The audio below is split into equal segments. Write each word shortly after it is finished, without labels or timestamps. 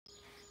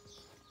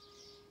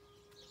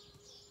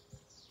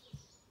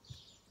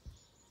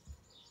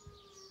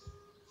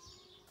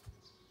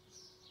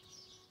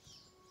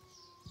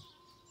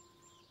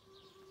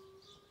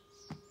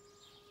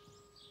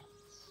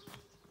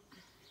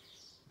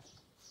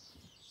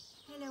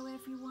Hello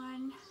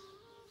everyone,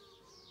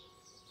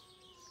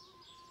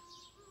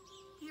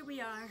 here we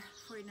are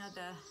for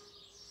another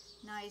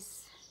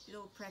nice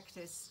little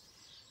practice.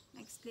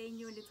 I'll explain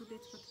you a little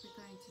bit what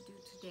we're going to do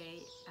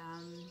today.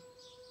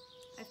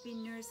 I've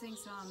been nursing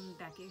some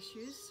back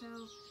issues, so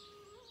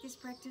this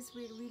practice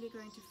we're really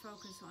going to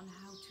focus on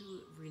how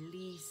to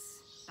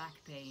release back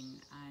pain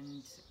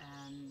and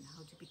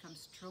how to become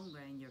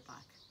stronger in your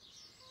back,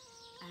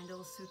 and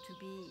also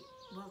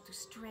to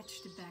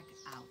stretch the back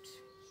out.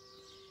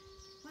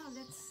 Well,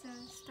 let's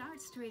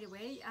start straight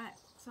away.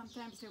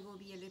 Sometimes there will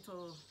be a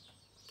little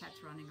cat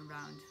running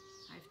around.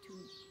 I have two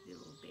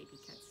little baby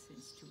cats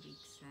since 2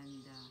 weeks,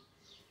 and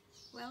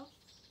well,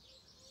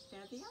 there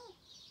they are.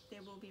 They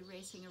will be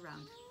racing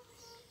around.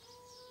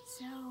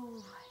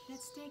 So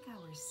let's take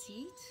our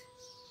seat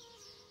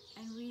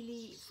and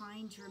really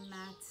find your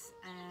mat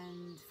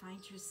and find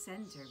your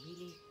center,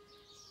 really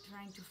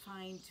trying to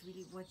find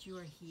really what you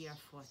are here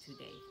for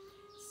today.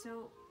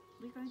 So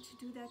we're going to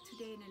do that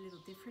today in a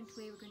little different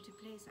way. We're going to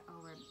place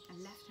our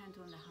left hand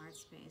on the heart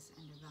space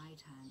and the right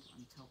hand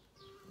on top.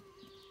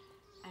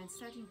 And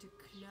starting to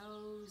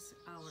close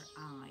our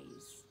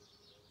eyes.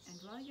 And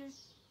while you're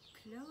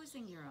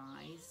closing your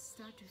eyes,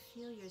 start to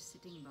feel your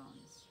sitting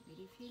bones.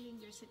 Really feeling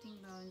your sitting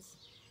bones.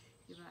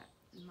 You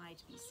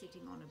might be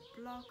sitting on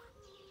a block,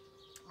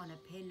 on a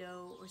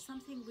pillow, or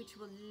something which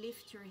will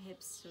lift your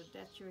hips so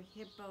that your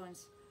hip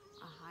bones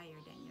are higher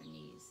than your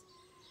knees.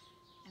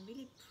 And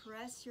really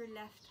press your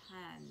left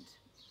hand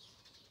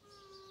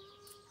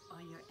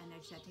on your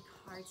energetic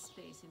heart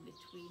space in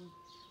between,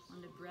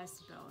 on the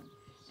breastbone.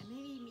 And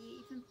maybe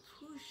even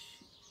push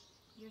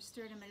your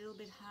sternum a little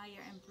bit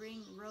higher and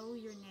roll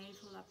your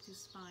navel up to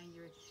spine.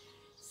 You're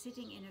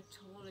sitting in a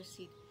taller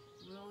seat.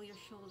 Roll your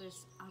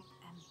shoulders up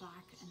and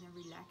back, and then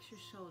relax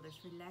your shoulders,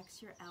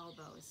 relax your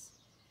elbows.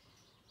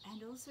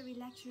 And also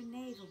relax your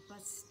navel,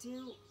 but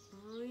still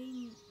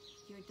bring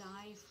your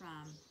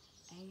diaphragm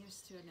and your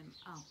sternum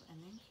up, and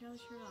then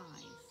close your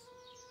eyes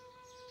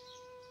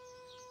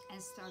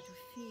and start to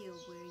feel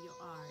where you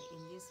are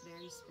in this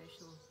very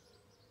special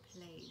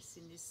place,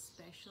 in this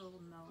special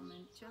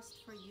moment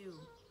just for you,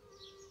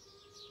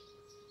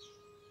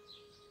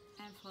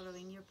 and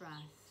following your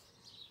breath.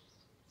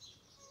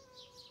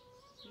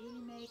 Really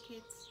make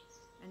it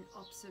an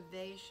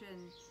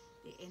observation,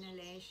 the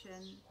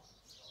inhalation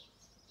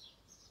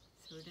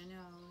through the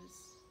nose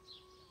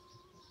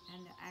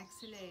and the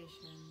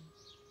exhalation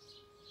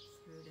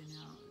through the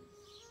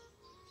nose.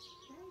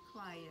 Very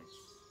quiet.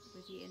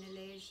 With the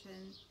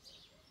inhalation,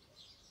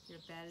 your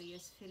belly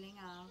is filling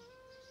up,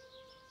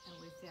 and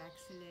with the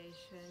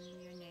exhalation,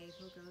 your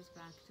navel goes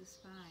back to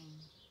spine.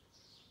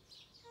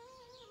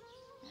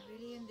 And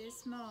really in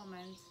this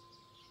moment,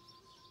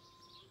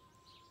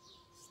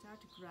 start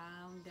to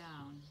ground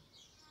down,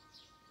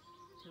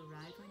 to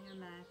arrive on your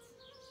mat,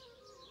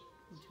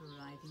 and to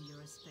arrive in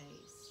your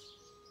space.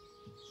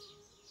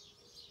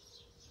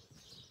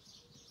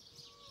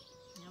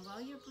 And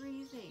while you're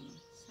breathing,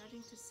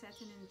 starting to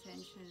set an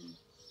intention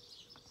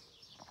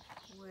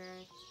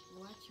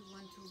what you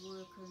want to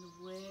work on,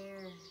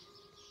 where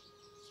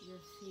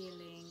you're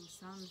feeling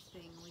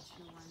something which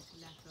you want to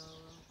let go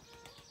of.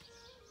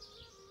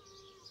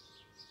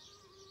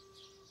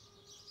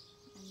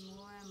 And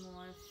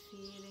more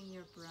feeling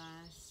your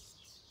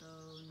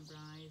breastbone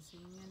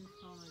rising and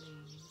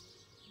falling.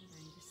 I'm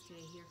going to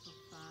stay here for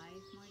 5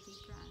 more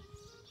deep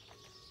breaths.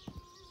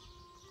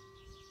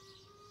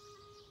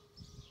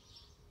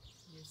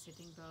 Your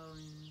sitting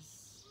bones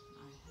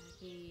are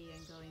heavy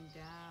and going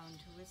down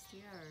towards the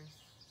earth,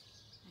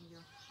 and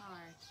your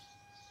heart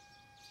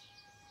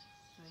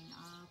going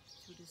up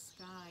to the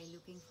sky,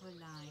 looking for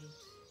light,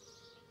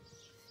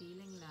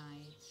 feeling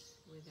light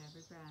with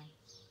every breath.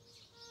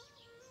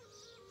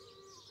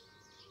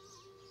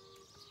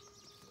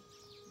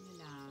 And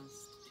the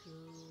last 2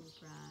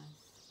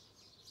 breaths.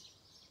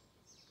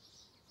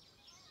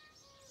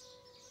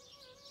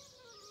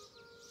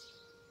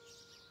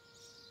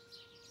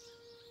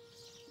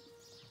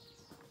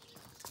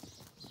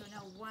 So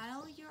now,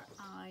 while your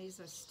eyes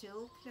are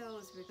still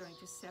closed, we're going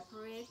to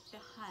separate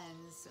the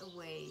hands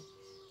away,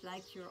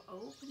 like you're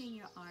opening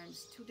your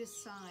arms to the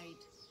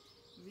side,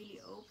 really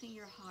opening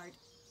your heart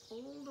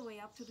all the way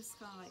up to the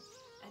sky,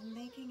 and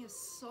making a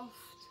soft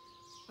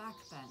back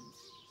bend.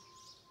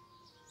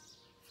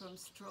 From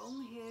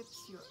strong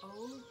hips, you're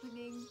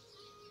opening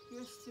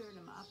your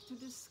sternum up to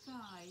the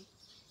sky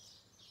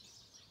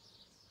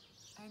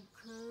and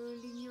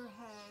curling your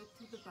head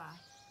to the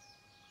back.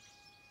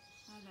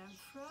 And then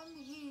from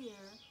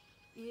here,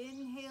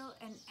 inhale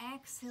and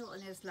exhale,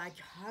 and it's like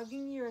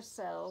hugging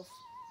yourself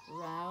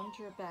round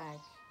your back.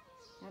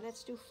 Now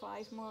let's do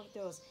 5 more of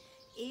those.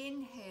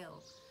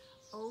 Inhale,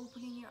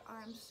 opening your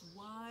arms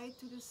wide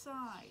to the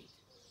side.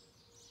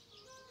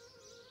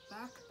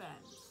 Back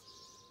bend.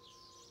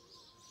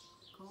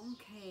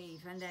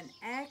 Concave. And then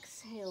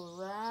exhale,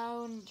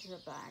 round your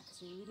back.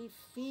 So you're really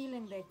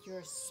feeling that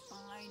your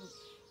spine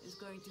is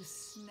going to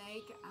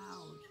snake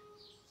out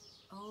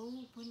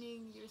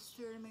opening your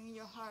sternum and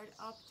your heart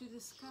up to the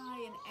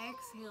sky, and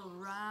exhale,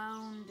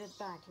 round it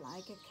back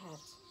like a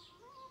cat.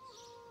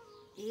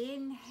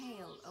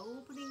 Inhale,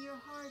 opening your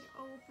heart,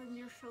 open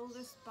your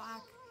shoulders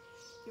back,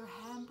 your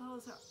hand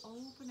palms are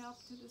open up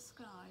to the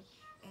sky,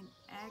 and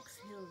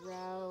exhale,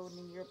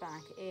 rounding your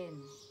back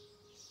in.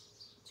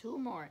 2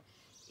 more.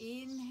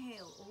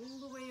 Inhale, all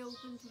the way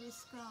open to the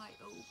sky,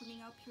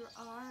 opening up your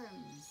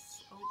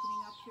arms,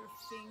 opening up your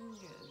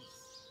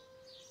fingers.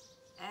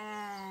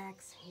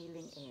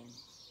 Exhaling in.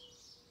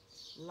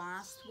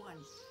 Last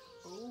one.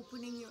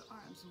 Opening your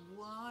arms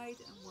wide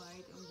and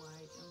wide and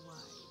wide and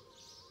wide.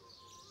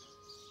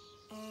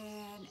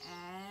 And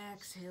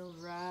exhale,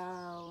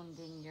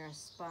 rounding your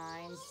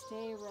spine.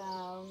 Stay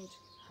round,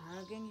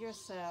 hugging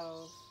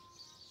yourself.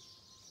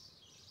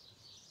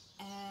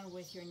 And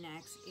with your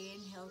next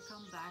inhale,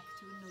 come back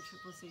to a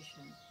neutral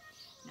position.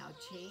 Now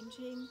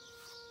changing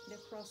the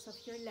cross of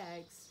your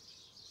legs.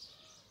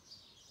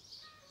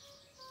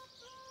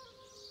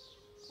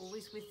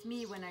 Always with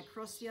me, when I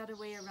cross the other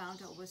way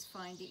around, I always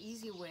find the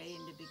easy way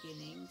in the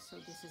beginning. So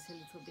this is a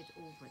little bit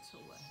awkward. So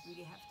I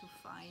really have to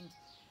find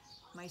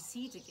my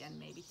seat again.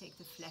 Maybe take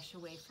the flesh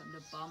away from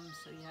the bum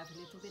so you have a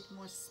little bit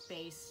more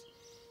space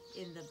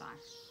in the back.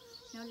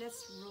 Now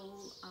let's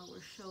roll our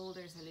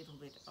shoulders a little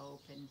bit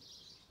open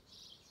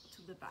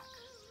to the back.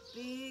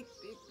 Big,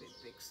 big, big,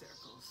 big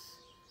circles.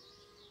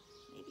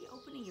 Maybe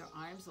opening your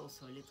arms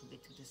also a little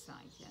bit to the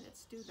side. Yeah,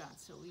 let's do that.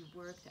 So we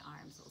work the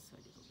arms also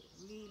a little bit.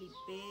 Really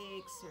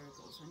big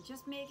circles, and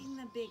just making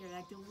them bigger,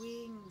 like the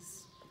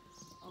wings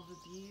of a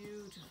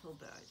beautiful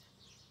bird.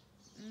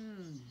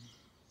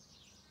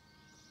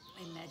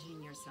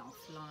 Imagine yourself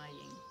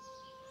flying.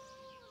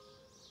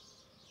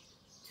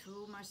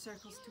 2 more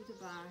circles to the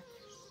back.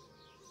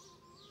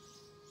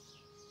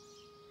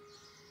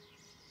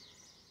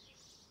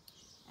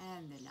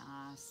 And the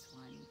last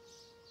one.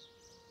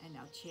 And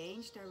now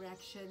change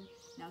direction.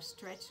 Now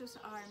stretch those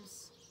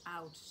arms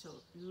out, so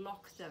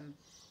lock them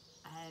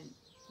and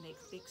make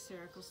big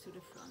circles to the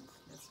front.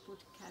 Let's put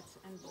cat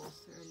and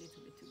bolster a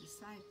little bit to the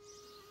side.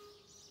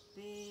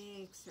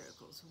 Big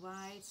circles,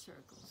 wide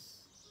circles.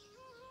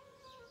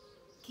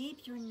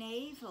 Keep your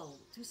navel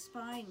to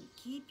spine.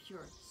 Keep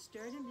your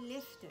sternum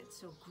lifted,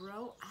 so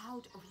grow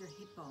out of your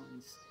hip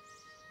bones.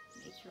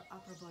 Make your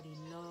upper body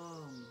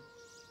long.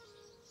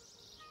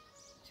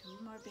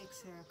 2 more big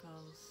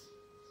circles.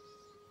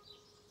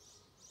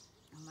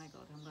 Oh my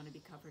God, I'm going to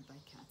be covered by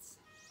cats.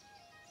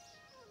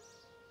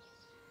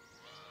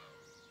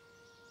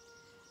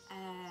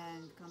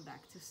 And come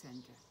back to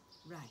center.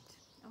 Right,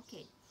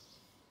 okay.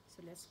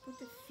 So let's put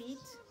the feet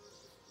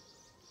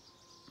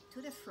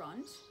to the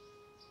front.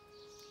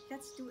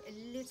 Let's do a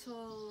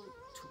little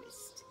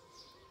twist.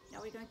 Now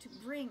we're going to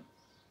bring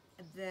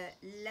the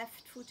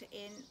left foot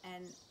in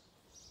and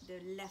the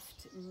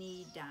left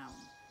knee down.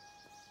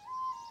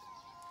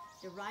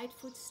 The right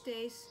foot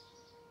stays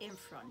in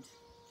front.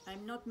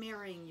 I'm not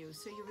mirroring you,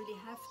 so you really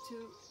have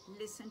to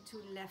listen to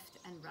left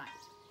and right.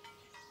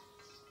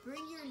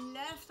 Bring your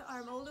left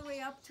arm all the way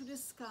up to the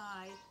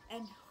sky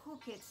and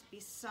hook it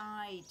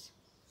beside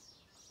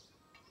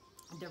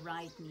the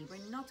right knee.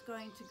 We're not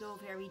going to go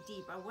very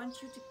deep. I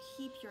want you to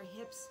keep your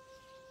hips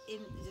in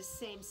the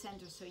same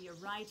center, so your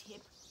right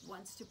hip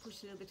wants to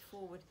push a little bit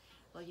forward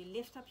while you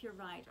lift up your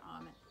right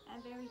arm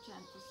and very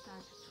gently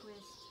start to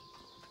twist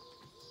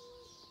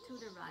to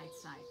the right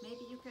side.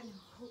 Maybe you can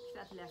hook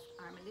that left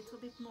arm a little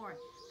bit more,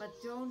 but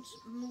don't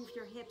move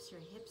your hips.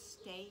 Your hips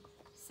stay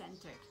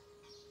centered.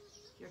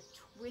 You're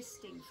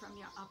twisting from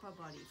your upper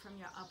body, from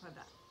your upper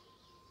back.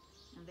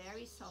 And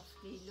very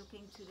softly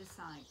looking to the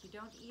side. You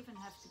don't even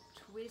have to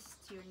twist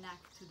your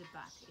neck to the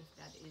back if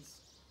that is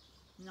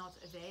not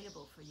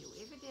available for you.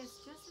 If it is,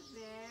 just a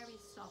very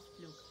soft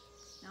look.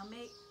 Now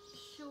make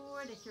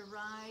sure that your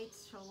right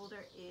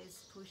shoulder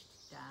is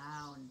pushed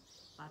down,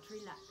 but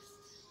relaxed.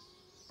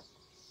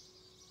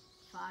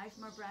 5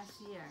 more breaths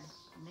here.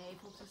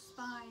 Navel to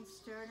spine,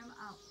 sternum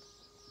up.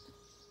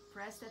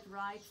 Press that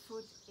right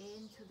foot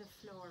into the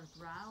floor.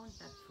 Ground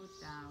that foot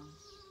down.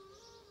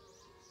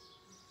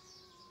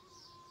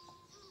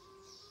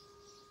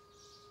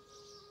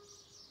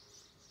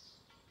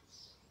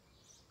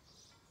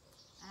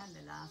 And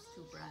the last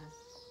 2 breaths.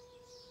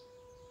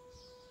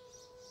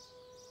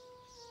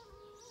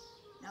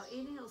 Now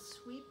inhale,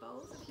 sweep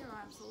both of your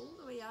arms all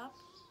the way up.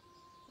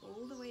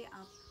 All the way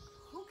up.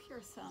 Hook your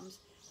thumbs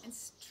and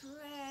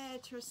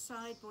stretch your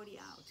side body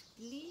out.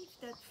 Leave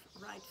that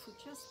right foot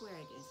just where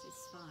it is.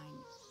 It's fine.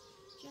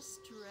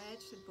 Just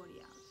stretch the body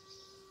out.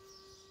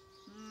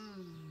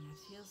 That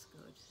feels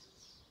good.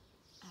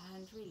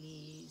 And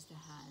release the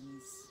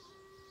hands.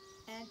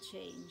 And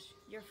change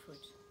your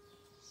foot.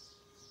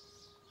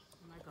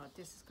 Oh my God,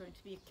 this is going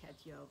to be a cat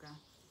yoga.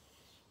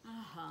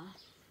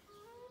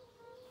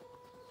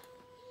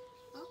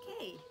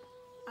 Okay,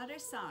 other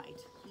side.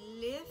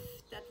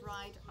 Lift that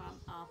right arm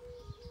up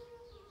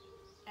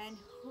and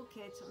hook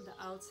it on the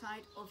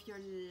outside of your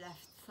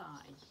left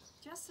thigh.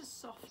 Just a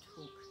soft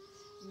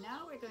hook.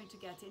 Now we're going to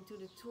get into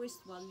the twist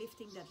while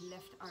lifting that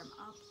left arm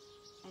up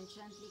and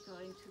gently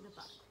going to the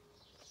back.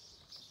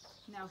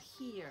 Now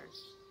here,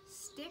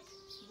 stick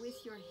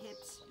with your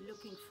hips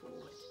looking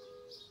forward.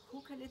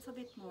 Hook a little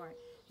bit more.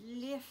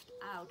 Lift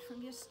out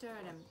from your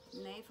sternum,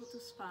 navel to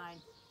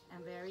spine,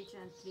 and very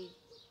gently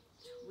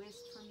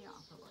twist from your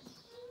upper body.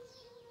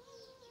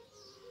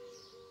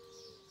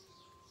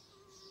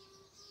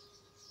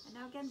 And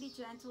now again, be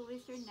gentle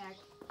with your neck.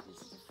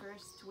 This is the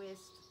first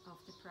twist of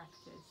the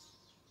practice.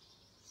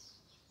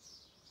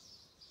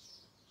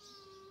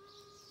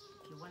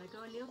 If you want to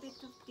go a little bit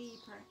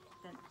deeper,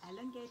 then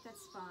elongate that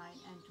spine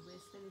and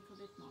twist a little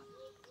bit more.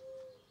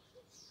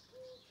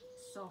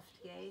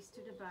 Soft gaze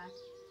to the back.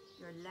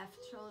 Your left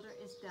shoulder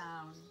is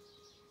down,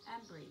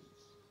 and breathe.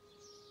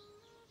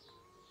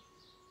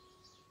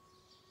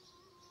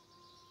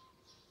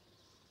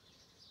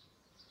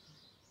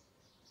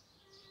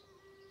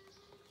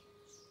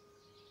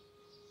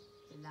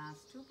 The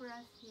last 2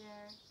 breaths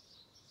here.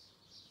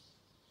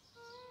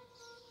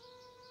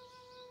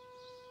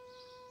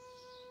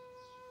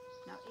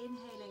 Now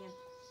inhaling and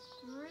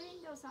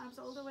bring those arms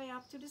all the way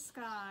up to the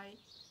sky.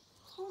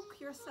 Hook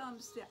your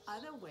thumbs the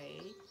other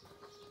way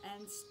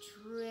and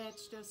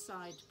stretch the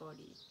side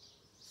body.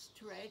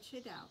 Stretch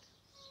it out.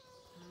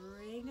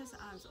 Bring those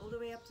arms all the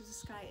way up to the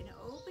sky and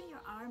open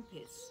your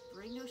armpits.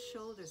 Bring those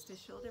shoulders, the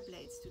shoulder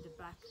blades to the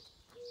back.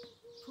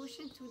 Push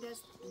into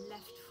this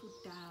left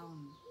foot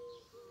down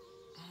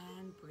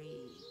and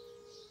breathe.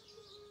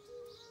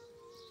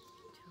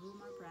 2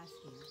 more breaths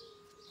here.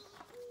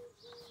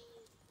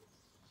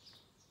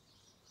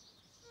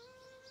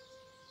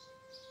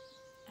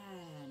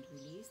 And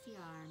release the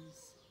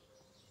arms.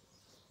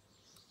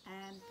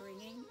 And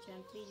bringing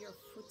gently your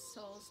foot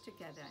soles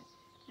together.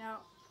 Now,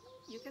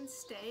 you can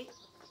stay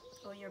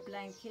on your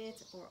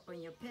blanket or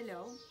on your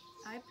pillow.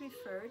 I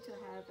prefer to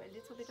have a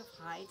little bit of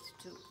height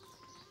to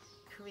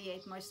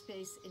create more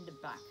space in the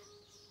back.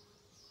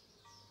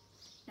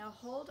 Now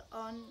hold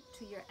on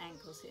to your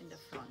ankles in the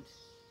front.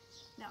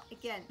 Now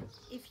again,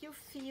 if you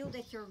feel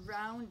that you're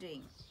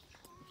rounding,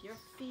 if you're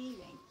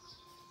feeling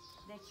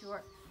that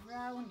you're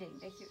rounding,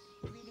 that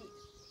you're really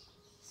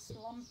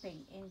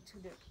slumping into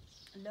the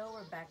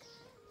lower back,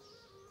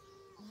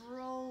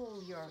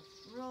 roll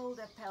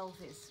the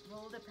pelvis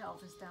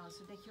down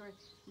so that you're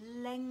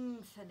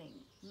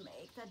lengthening.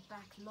 Make that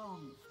back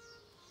long.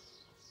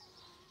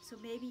 So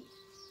maybe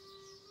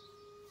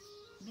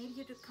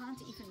you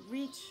can't even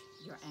reach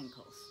your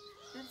ankles.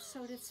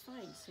 That's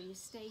fine. So you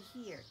stay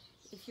here.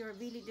 If you're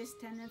really this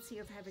tendency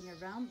of having a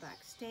round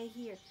back, stay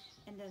here,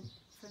 and then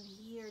from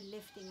here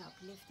lifting up,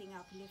 lifting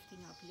up,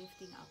 lifting up,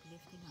 lifting up,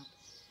 lifting up.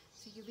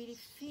 So you really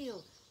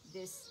feel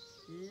this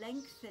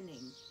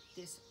lengthening,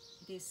 this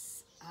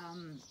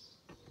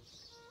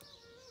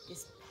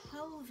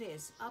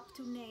pelvis up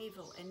to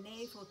navel and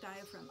navel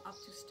diaphragm up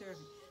to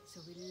sternum.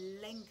 So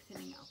we're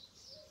lengthening up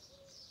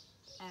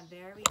and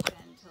very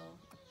gentle,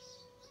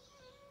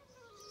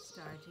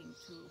 starting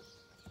to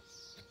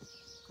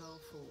go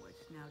forward.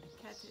 Now the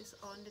cat is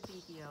on the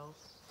video.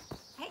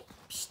 Hey,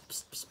 psst,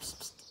 psst, psst, psst,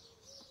 psst.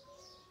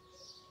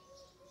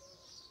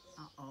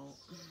 Uh-oh.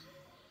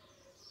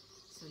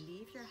 So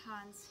leave your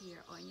hands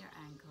here on your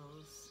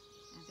ankles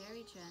and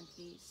very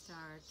gently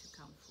start to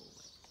come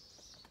forward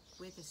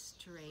with a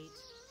straight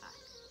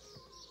back.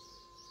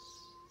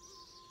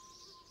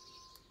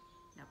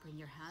 Now bring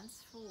your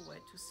hands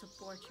forward to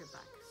support your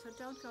back. So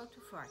don't go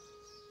too far.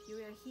 If you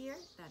are here,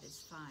 that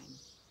is fine.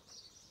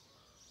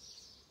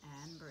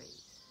 And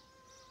breathe.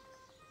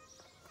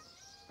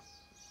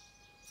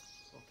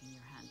 Walking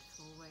your hand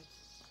forward.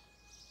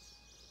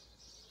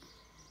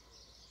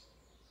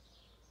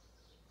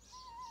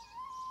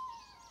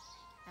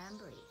 And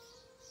breathe.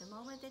 The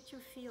moment that you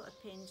feel a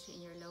pinch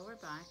in your lower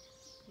back,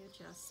 you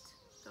just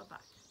go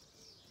back.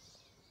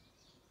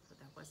 So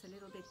that was a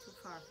little bit too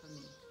far for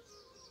me.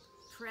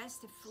 Press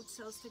the foot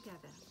soles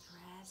together.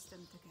 Press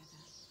them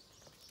together.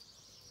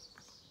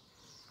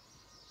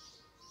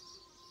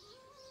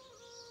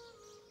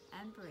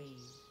 And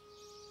breathe.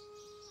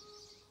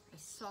 A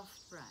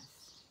soft breath.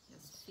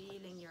 Just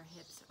feeling your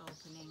hips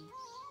opening.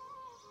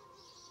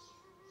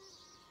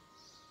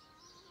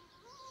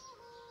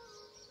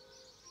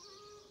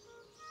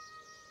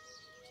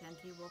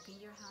 Gently walking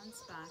your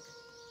hands back.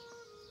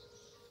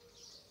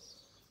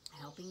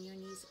 Helping your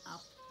knees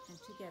up and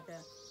together.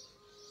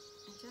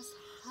 And just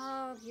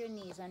hug your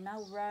knees and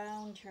now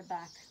round your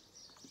back.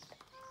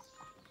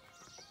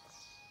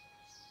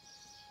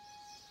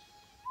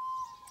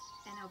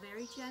 And now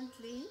very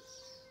gently,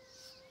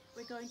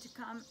 we're going to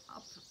come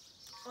up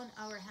on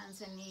our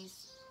hands and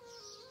knees.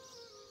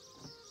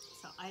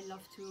 So I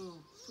love to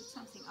put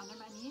something under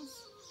my knees.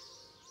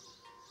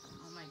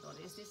 Oh my God,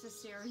 is this a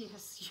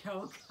serious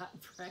yoga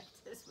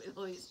practice with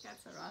all these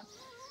cats around?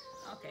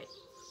 Okay,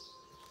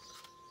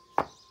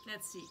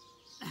 let's see.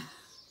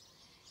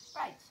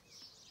 Right.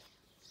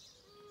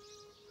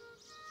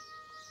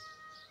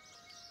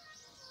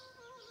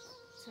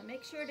 So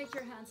make sure that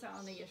your hands are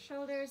under your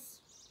shoulders,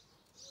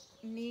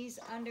 knees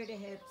under the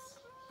hips.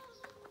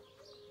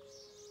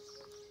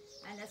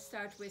 And let's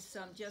start with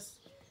some just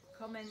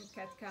common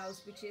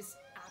cat-cows, which is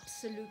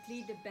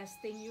absolutely the best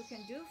thing you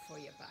can do for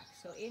your back.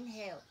 So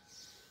inhale.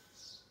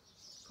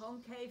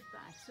 concave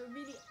back. So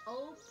really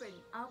open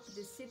up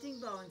the sitting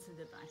bones in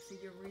the back. So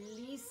you're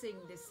releasing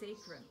the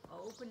sacrum,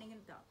 opening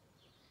it up.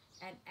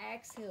 And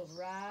exhale,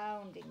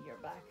 rounding your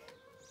back.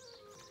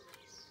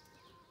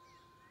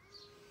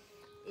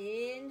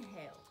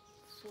 Inhale,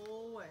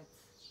 forward,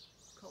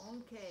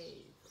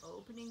 concave,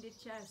 opening the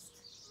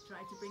chest. Try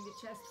to bring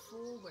the chest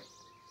forward.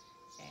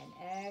 And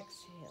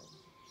exhale.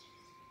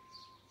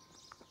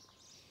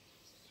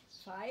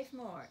 5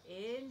 more.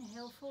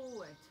 Inhale,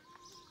 forward.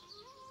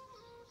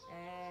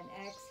 And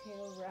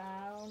exhale,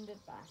 round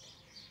it back.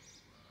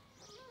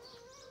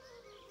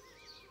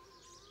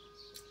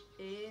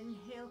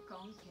 Inhale,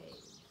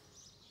 concave.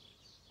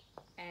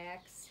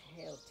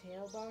 Exhale,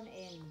 tailbone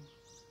in.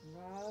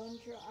 Round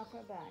your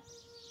upper back.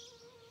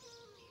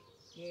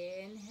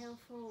 Inhale,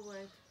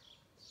 forward.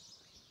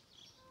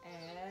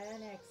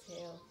 And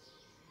exhale.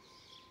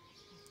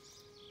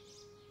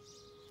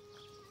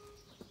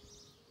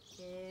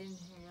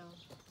 Inhale.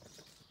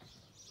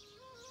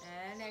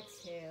 And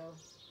exhale.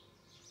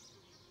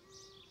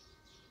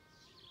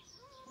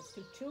 Let's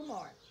do 2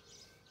 more.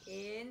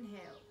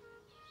 Inhale.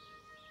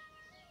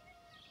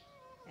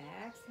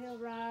 Exhale,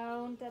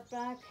 round the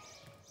back.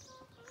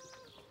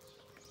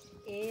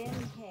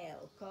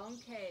 Inhale,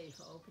 concave,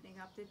 opening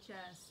up the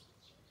chest.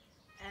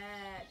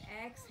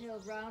 And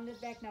exhale, round it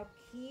back. Now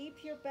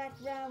keep your back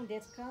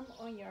rounded. Come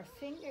on your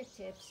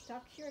fingertips.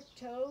 Tuck your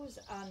toes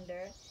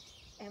under.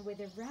 And with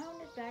a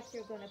rounded back,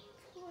 you're going to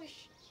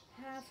push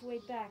halfway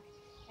back.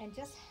 And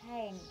just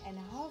hang and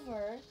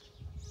hover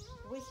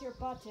with your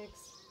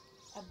buttocks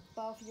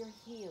above your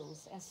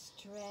heels. And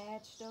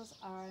stretch those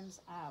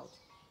arms out.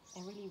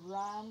 And really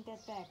round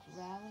that back.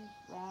 Round,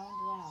 round,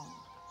 round.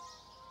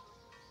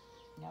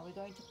 Now we're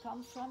going to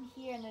come from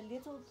here in a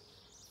little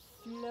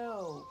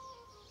flow.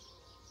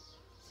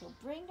 So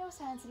bring those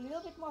hands a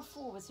little bit more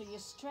forward. So you're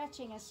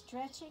stretching and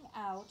stretching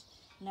out.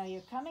 Now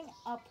you're coming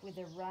up with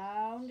a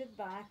rounded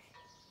back.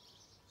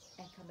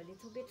 And come a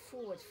little bit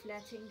forward,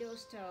 flattening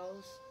those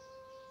toes.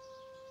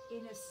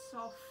 In a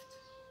soft,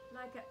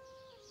 like a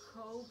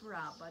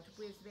cobra, but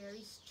with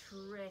very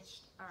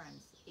stretched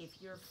arms.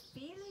 If you're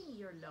feeling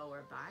your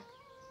lower back,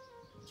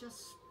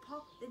 just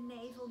pop the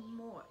navel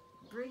more.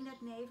 Bring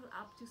that navel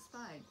up to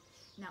spine.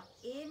 Now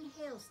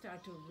inhale,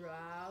 start to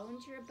round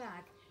your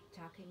back.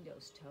 Tucking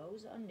those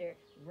toes under,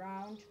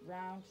 round,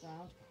 round,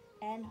 round,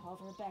 and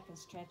hover back and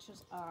stretch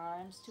those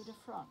arms to the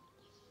front.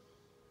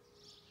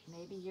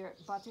 Maybe your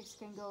buttocks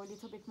can go a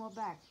little bit more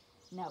back.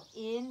 Now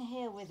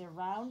inhale, with a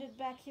rounded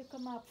back you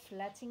come up,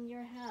 flattening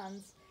your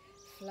hands,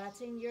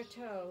 flattening your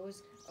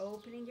toes,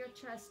 opening your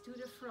chest to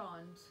the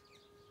front.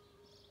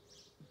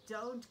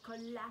 Don't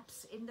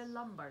collapse in the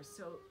lumbar,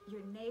 so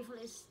your navel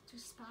is to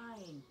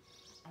spine.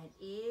 And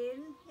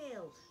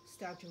inhale,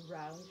 start to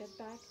round it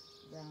back.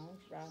 Round,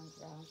 round,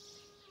 round.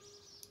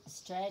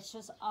 Stretch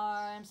those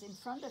arms in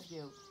front of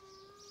you.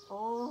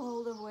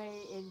 All the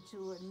way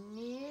into a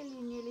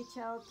nearly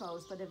child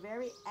pose, but a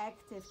very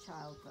active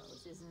child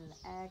pose. Isn't it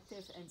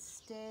active? And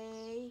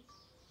stay.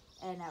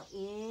 And now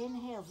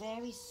inhale,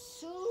 very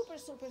super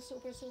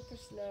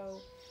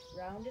slow.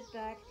 Round it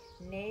back,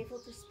 navel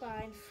to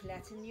spine,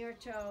 flatten your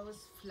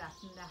toes,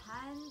 flatten the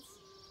hands.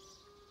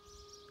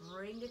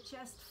 Bring the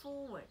chest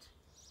forward.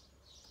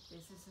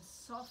 This is a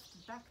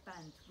soft back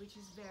bend, which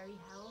is very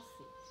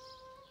healthy.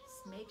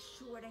 Just make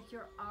sure that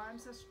your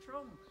arms are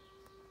strong.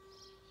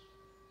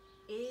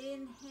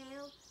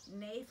 Inhale,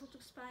 navel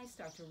to spine,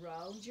 start to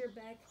round your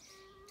back,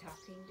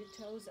 tucking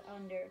the toes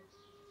under.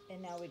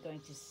 And now we're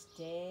going to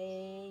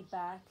stay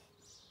back.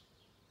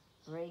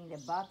 Bring the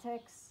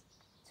buttocks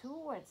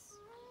towards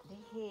the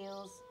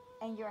heels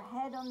and your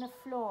head on the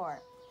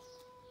floor.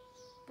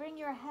 Bring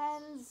your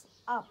hands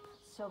up.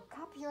 So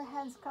cup your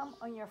hands, come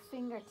on your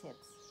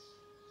fingertips.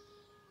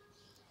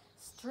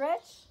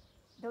 Stretch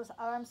those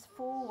arms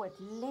forward,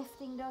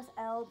 lifting those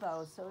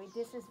elbows. So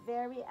this is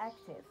very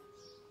active.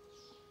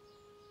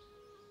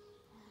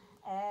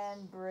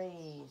 And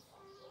breathe.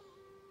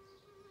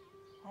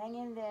 Hang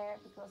in there,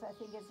 because I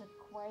think it's a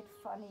quite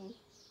funny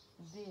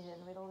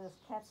vision with all those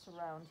cats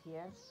around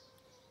here.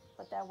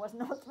 But that was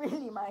not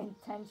really my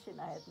intention.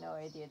 I had no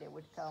idea they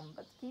would come.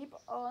 But keep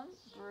on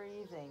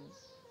breathing.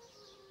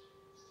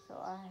 So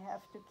I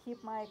have to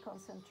keep my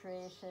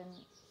concentration.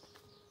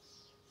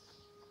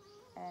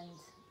 And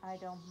I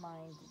don't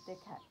mind the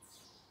cats.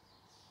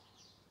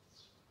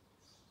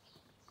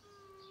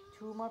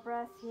 2 more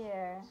breaths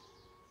here.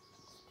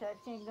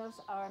 Stretching those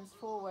arms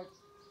forward.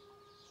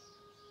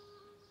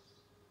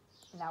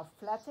 Now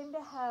flatten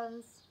the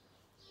hands.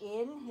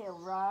 Inhale,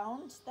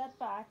 round that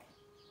back.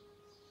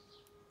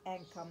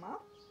 And come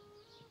up.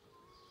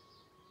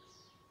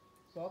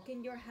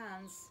 Walking your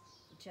hands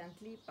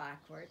gently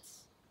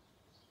backwards.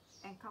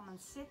 And come and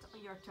sit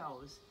on your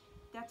toes.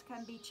 That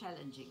can be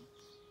challenging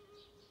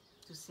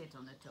to sit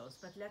on the toes,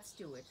 but let's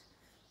do it.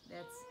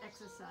 Let's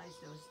exercise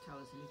those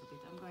toes a little bit.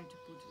 I'm going to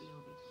put a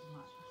little bit of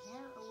my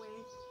hair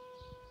away.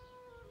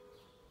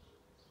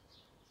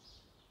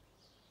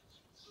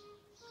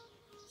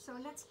 So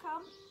let's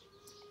come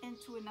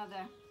into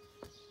another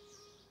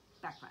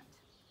back bend.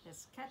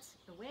 Let's cat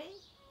away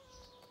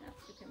Yeah,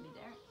 you can be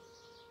there.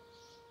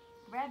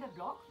 Grab a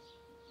block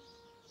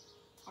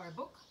or a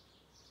book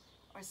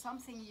or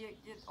something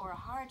or a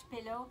hard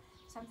pillow,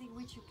 something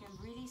which you can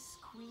really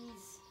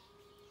squeeze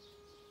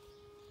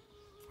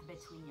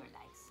between your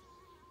legs.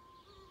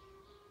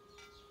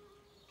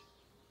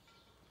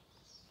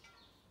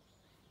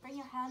 Bring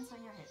your hands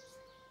on your hips.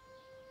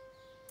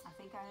 I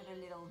think I had a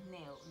little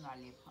nail in my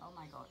lip. Oh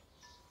my god.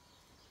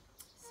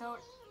 So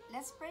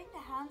let's bring the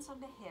hands on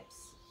the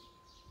hips.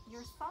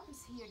 Your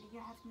thumbs here, you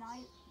have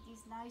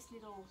this nice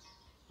little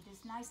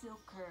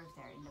curve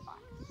there in the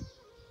back.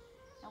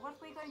 Now what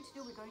we're going to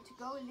do, we're going to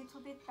go a little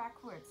bit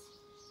backwards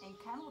in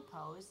camel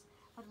pose,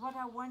 but what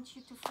I want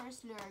you to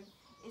first learn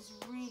is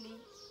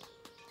really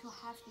to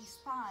have these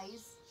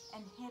thighs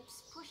and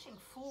hips pushing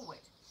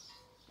forward,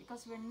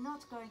 because we're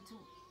not going to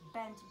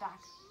bend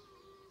back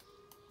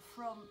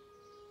from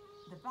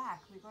the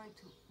back, we're going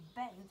to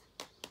bend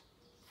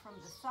from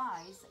the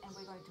thighs and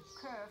we're going to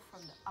curve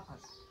from the upper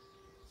back.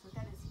 So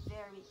that is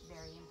very,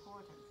 very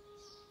important.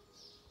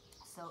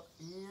 So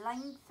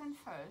lengthen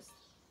first,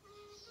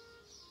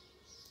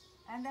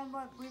 and then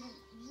what we do,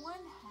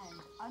 one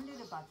hand under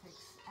the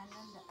buttocks and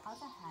then the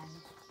other hand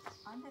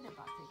under the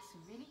buttocks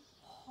to really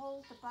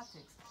hold the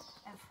buttocks,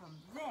 and from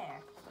there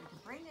we're going to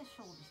bring the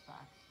shoulders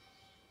back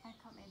and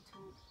come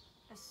into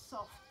a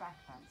soft back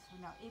bend.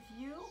 So now if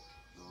you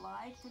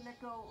like to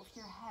let go of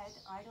your head,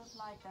 I don't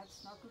like that,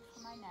 it's not good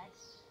for my neck,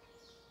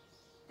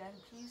 then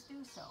please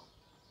do so.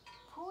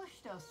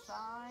 Push those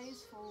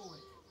thighs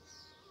forward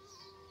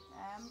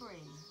and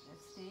breathe.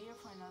 Let's stay here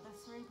for another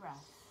 3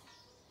 breaths.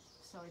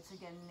 So it's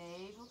again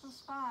navel to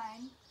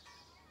spine.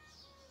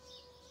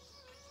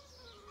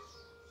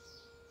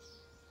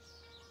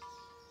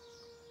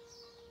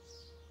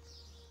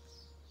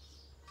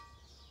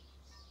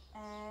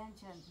 And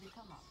gently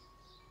come up.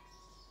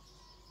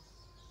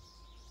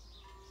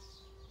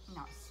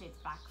 Now sit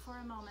back for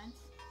a moment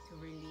to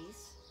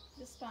release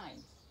the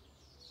spine.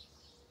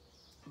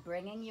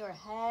 Bringing your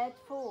head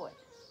forward.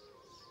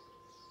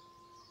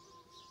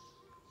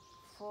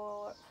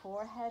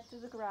 Forehead to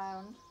the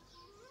ground.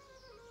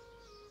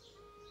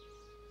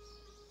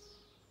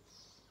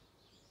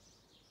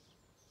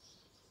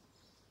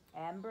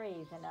 And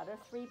breathe. Another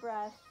 3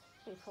 breaths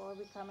before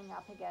we're coming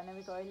up again, and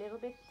we go a little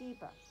bit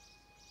deeper.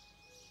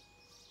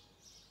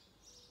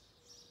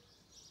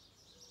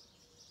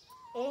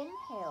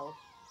 Inhale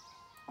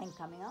and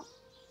coming up.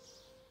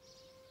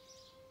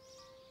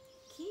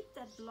 Keep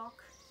that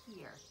block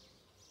here.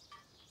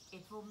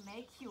 It will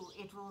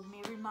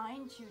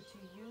remind you to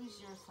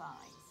use your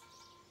thighs.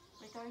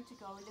 We're going to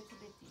go a little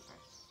bit deeper.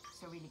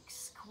 So really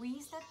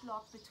squeeze that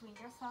block between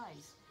your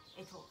thighs.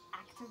 It will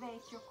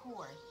activate your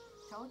core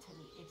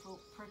totally. It will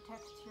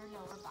protect your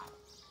lower back.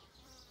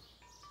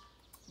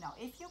 Now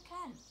if you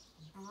can,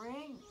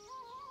 bring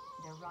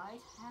the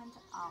right hand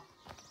up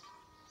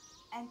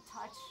and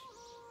touch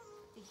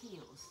the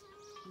heels.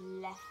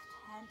 Left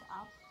hand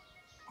up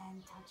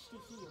and touch the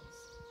heels.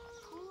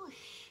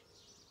 Push.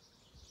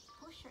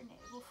 Push your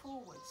navel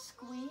forward.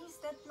 Squeeze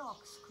that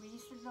block.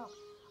 Squeeze the block.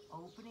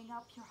 Opening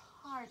up your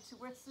heart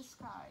towards the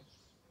sky.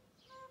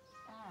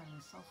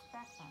 And soft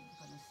back bend.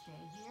 I'm going to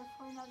stay here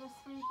for another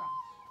 3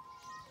 breaths.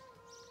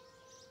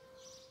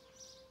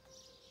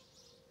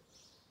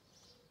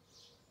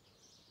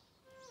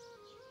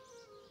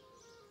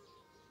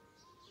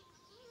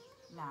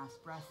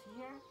 Last breath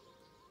here.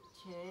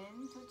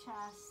 Chin to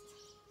chest.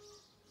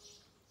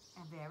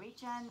 And very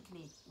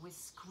gently, with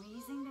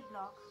squeezing the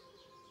block,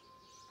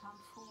 come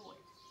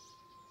forward.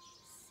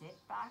 Sit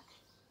back.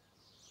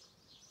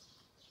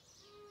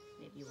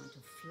 Maybe you want to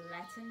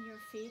flatten your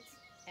feet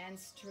and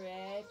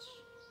stretch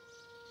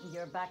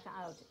your back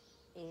out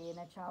in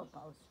a child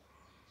pose.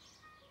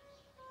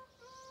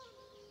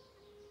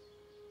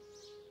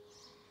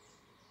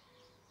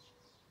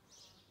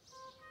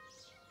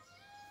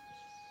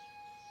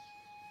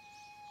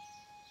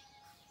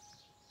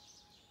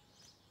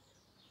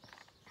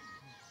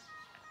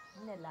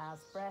 And the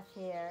last breath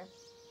here.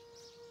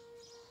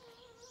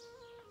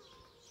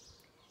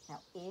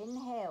 Now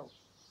inhale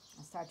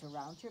and start to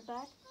round your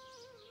back.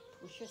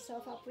 Push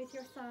yourself up with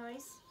your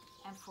thighs.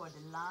 And for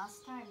the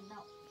last time,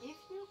 now if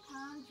you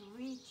can't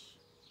reach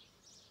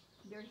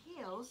your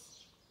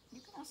heels, you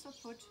can also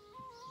put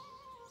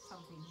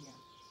something here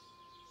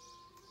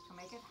to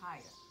make it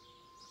higher.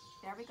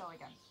 There we go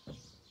again.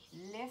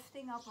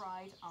 Lifting up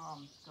right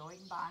arm,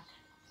 going back,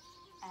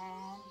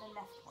 and the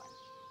left one.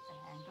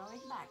 And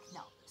going back.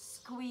 Now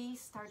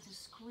squeeze, start to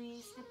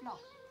squeeze the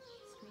block.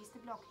 Squeeze the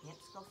block,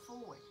 hips go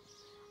forward.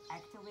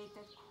 Activate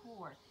that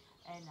core.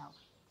 And now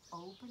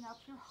open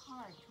up your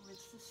heart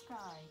towards the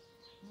sky.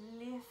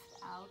 Lift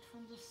out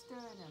from the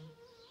sternum.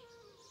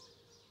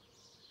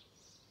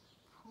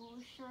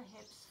 Push your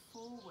hips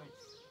forward.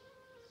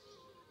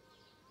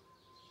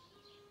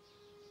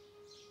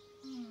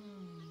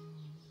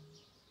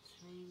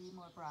 3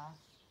 more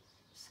breaths.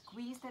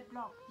 Squeeze that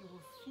block. You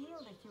will feel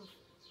that your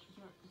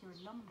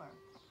lumbar,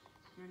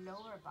 your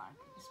lower back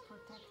is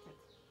protected.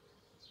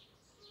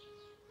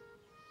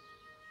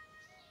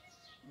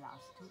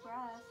 Last 2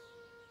 breaths.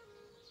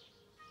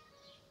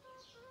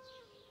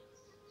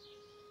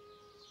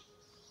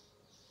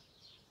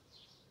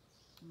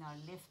 Now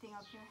lifting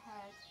up your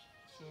head,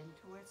 chin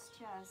towards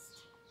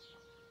chest,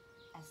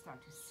 and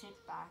start to sit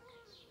back,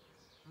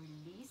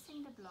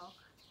 releasing the block,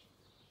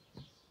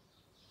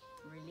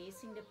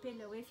 releasing the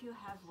pillow if you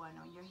have one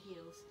on your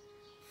heels,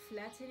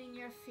 flattening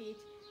your feet,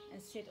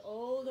 and sit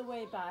all the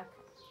way back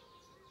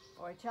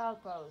for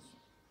child pose.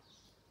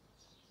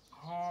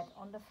 Head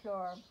on the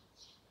floor.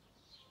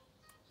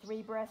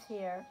 3 breaths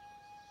here.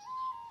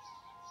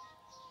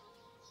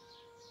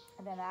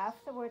 And then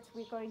afterwards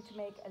we're going to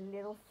make a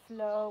little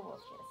flow of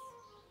this.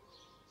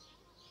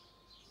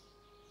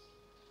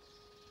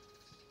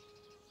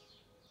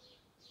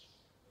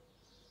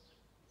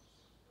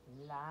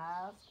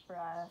 Last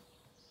breath.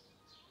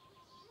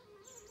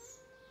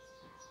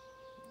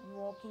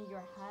 Walking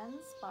your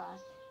hands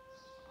back,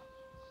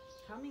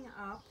 coming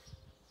up.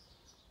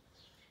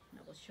 And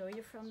I will show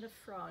you from the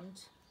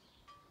front.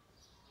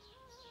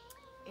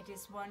 It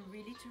is one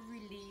really to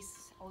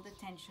release all the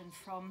tension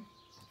from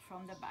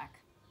the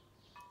back.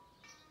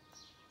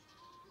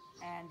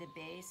 And the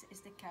base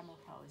is the camel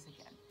pose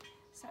again.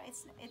 So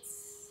it's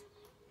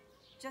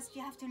just,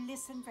 you have to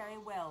listen very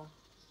well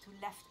to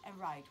left and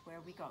right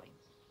where we're going.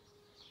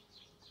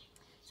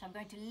 So I'm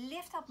going to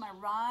lift up my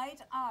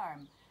right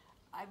arm.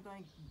 I'm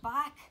going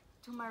back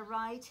to my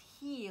right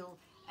heel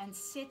and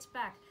sit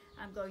back.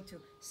 I'm going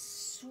to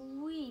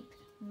sweep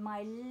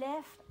my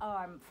left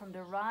arm from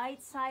the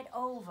right side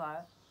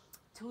over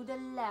to the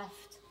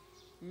left,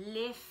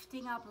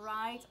 lifting up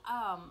right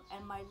arm,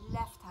 and my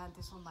left hand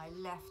is on my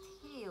left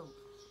heel.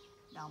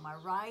 Now my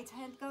right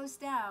hand goes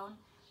down,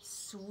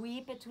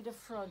 sweep it to the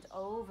front,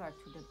 over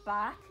to the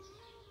back,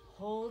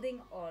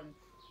 holding on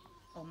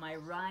my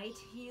right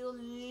heel,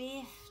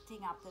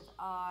 lifting up that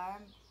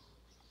arm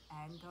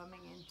and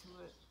coming into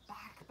a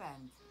back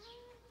bend.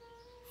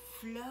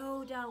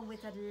 Flow down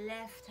with that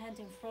left hand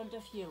in front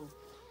of you.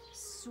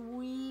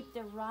 Sweep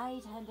the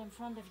right hand in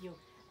front of you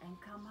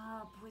and come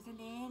up with an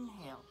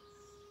inhale.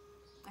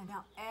 And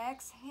now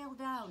exhale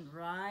down,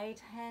 right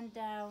hand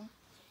down.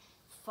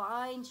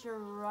 Find your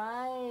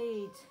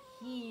right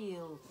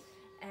heel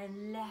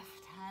and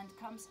left hand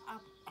comes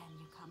up and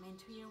you come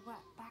into your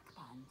back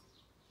bend.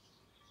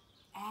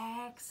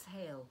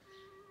 Exhale.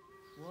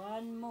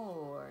 One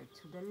more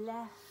to the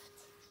left.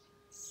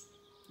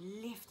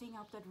 Lifting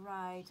up that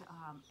right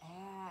arm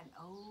and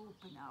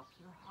open up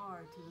your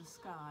heart to the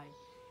sky.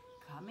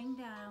 Coming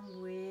down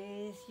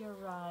with your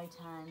right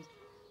hand,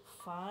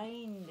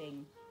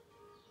 finding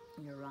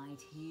your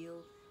right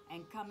heel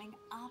and coming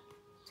up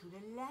to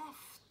the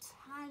left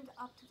hand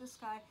up to the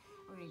sky.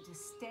 We're going to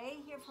stay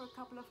here for a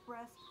couple of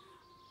breaths,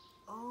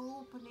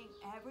 opening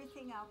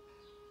everything up.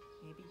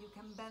 Maybe you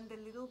can bend a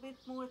little bit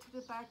more to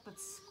the back, but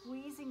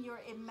squeezing your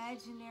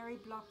imaginary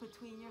block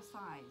between your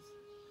thighs.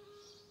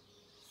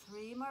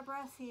 3 more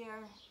breaths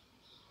here.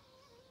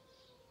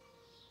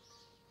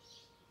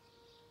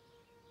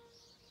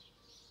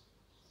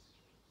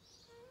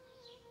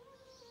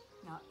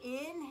 Now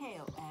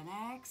inhale and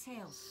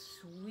exhale,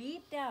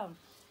 sweep down.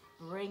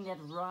 Bring that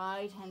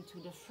right hand to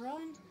the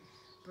front.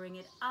 Bring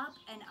it up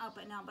and up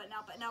and up and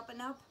up and up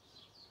and up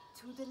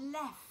to the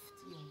left.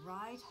 Your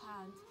right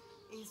hand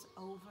is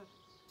over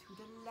to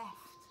the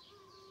left.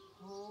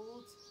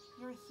 Hold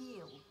your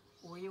heel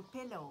or your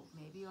pillow.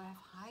 Maybe you have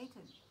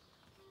heightened.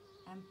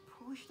 And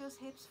push those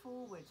hips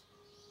forward.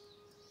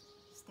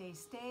 Stay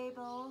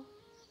stable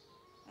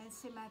and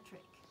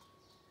symmetric.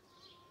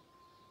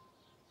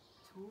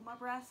 2 more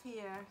breaths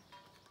here.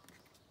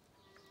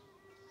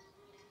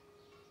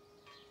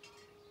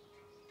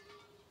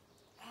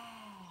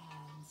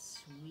 And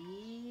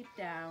sweep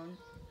down.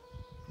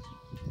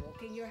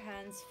 Walking your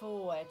hands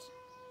forward.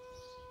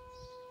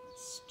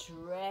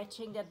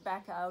 Stretching that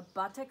back out.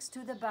 Buttocks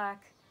to the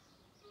back.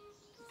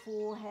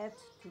 Forehead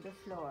to the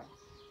floor.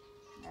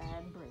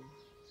 And breathe.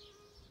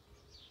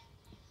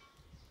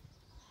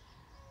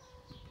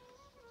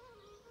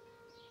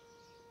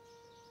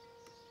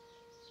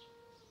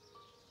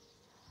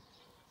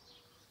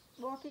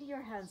 Walking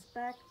your hands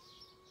back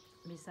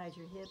beside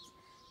your hips,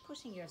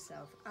 pushing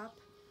yourself up.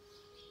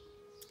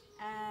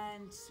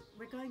 And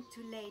we're going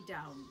to lay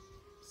down.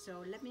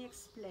 So let me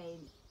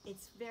explain.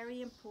 It's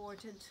very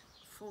important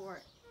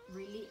for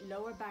really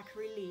lower back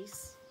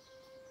release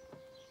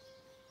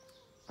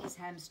is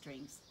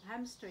hamstrings.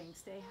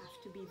 Hamstrings, they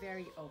have to be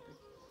very open.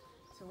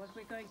 So what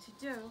we're going to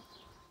do,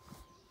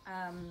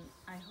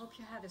 I hope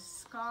you have a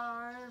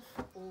scarf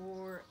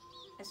or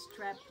a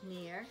strap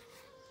near.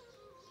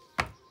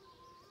 I'm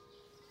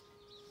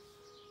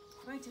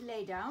going to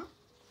lay down.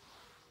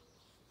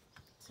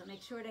 So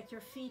make sure that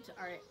your feet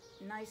are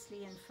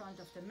nicely in front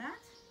of the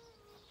mat.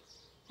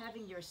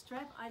 Having your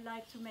strap, I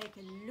like to make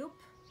a loop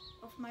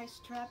of my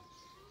strap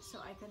so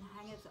I can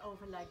hang it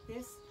over like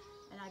this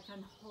and I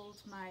can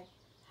hold my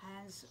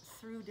hands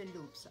through the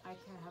loops. I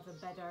can have a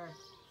better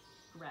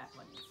grab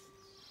on it.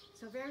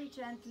 So very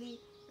gently,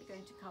 we're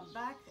going to come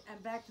back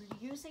and back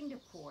using the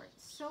core.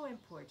 So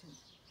important.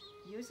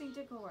 Using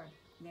the core,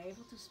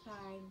 navel to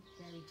spine,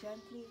 very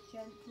gently,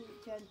 gently,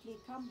 gently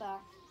come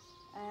back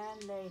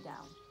and lay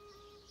down.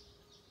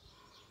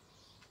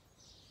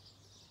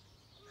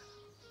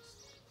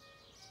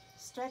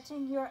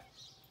 Stretching your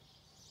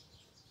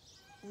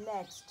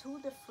legs to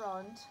the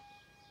front,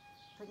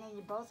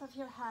 bringing both of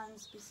your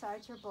hands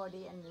beside your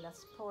body, and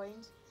let's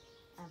point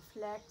and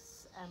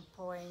flex and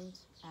point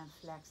and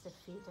flex the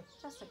feet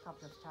just a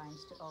couple of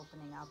times to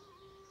opening up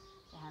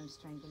the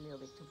hamstring a little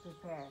bit to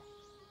prepare.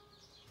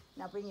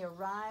 Now bring your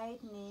right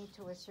knee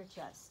towards your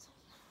chest.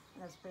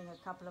 And let's bring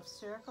a couple of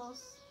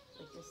circles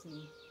with this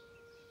knee.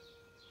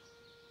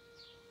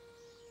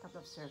 A couple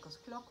of circles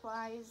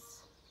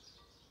clockwise.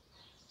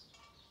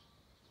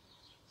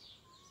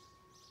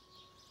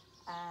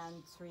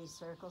 And 3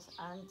 circles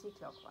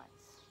anti-clockwise.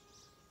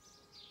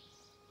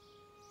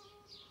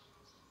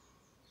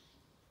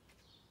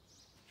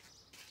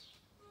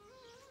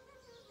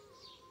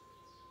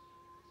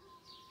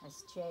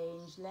 Let's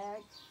change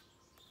leg,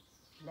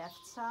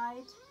 left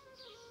side,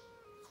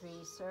 3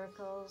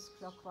 circles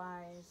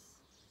clockwise.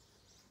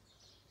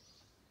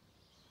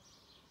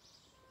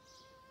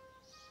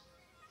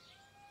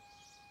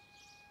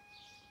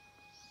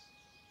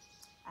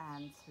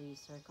 And 3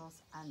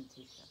 circles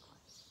anti-clockwise.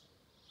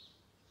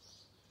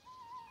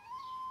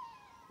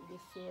 Really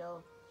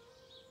feel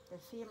the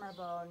femur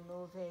bone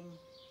moving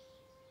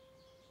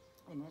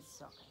in its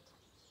socket.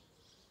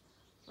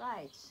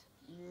 Right,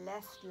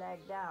 left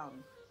leg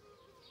down.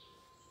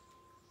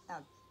 Now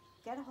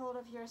get a hold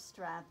of your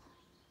strap.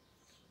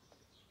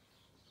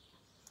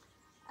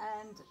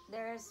 And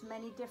there's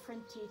many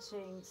different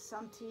teachings.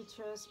 Some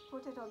teachers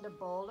put it on the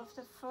ball of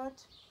the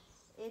foot.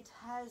 It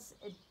has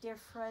a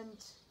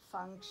different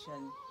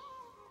function.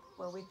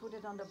 When we put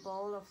it on the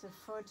ball of the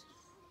foot,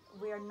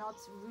 we are not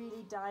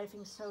really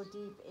diving so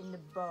deep in the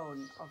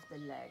bone of the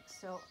leg.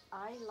 So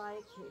I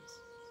like it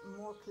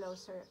more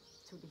closer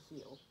to the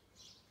heel,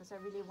 because I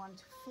really want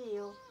to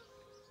feel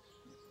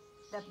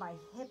that my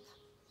hip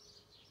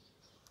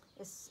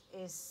is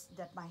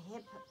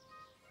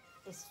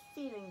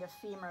feeling the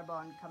femur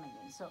bone coming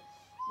in. So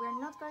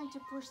we're not going to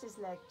push this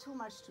leg too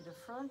much to the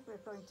front. We're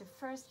going to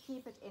first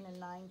keep it in a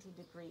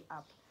 90-degree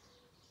up.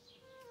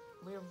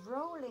 We're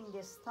rolling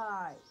this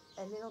thigh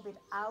a little bit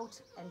out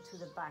and to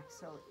the back.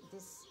 So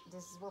this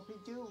is what we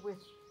do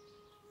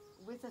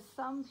with the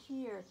thumb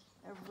here,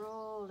 and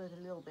roll it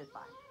a little bit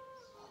back.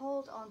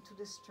 Hold on to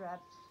the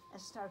strap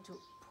and start to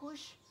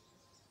push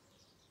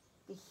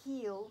the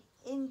heel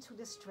into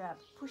the strap.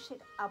 Push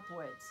it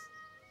upwards.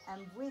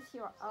 And with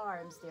your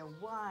arms, they're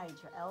wide,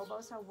 your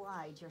elbows are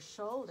wide, your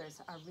shoulders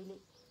are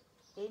really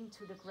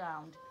into the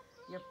ground.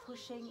 You're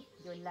pushing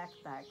your leg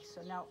back.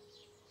 So now,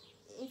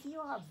 if you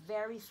are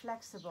very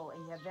flexible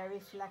and you have very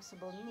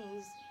flexible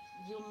knees,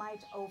 you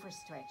might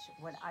overstretch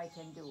what I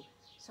can do.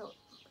 So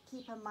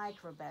keep a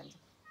micro bend.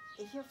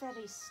 If you're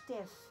very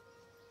stiff,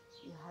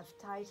 you have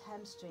tight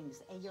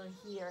hamstrings and you're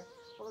here,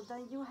 well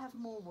then you have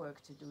more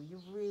work to do. You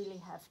really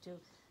have to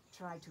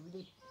try to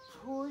really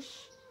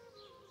push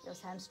those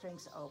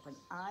hamstrings open.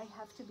 I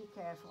have to be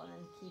careful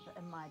and keep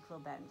a micro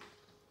bend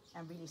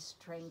and really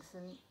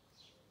strengthen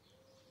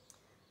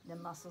the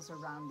muscles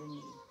around the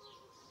knee.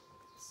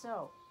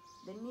 So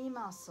the knee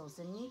muscles,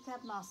 the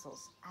kneecap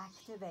muscles,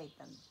 activate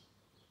them.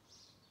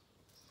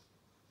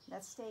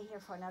 Let's stay here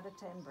for another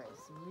 10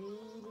 breaths.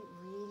 Really,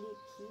 really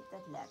keep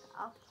that leg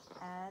up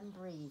and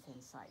breathe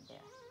inside there.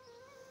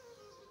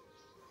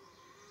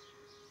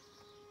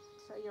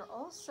 So you're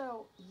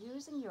also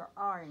using your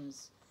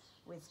arms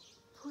with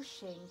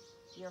pushing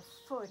your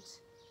foot,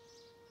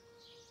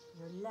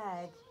 your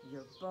leg,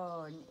 your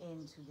bone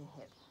into the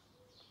hip.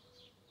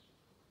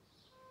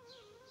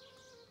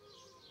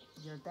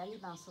 Your belly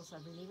muscles are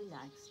really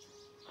relaxed.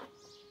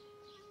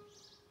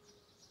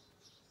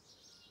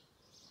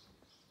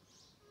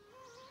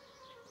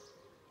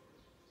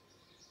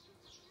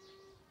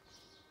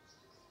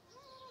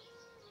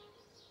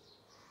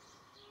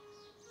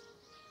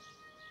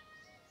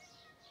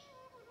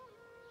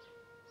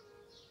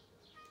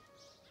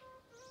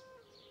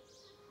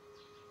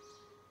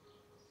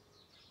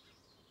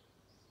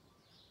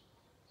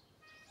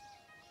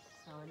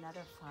 So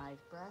another 5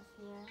 breaths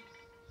here.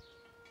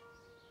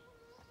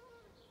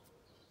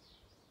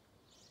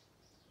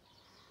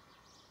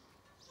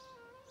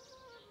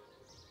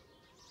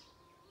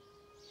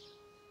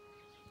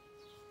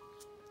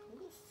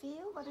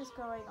 Feel what is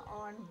going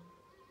on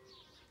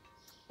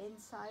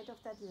inside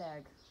of that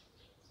leg.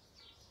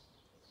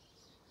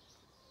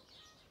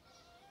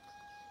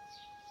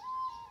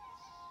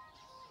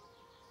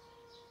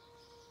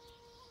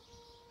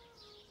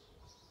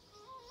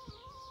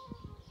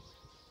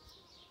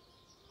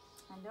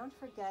 And don't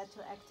forget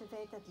to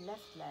activate that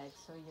left leg.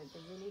 So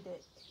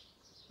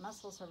the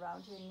muscles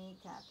around your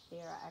kneecap, they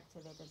are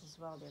activated as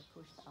well. They're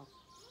pushed up.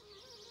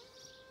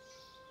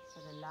 So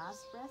the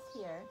last breath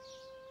here.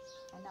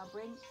 And now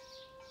bring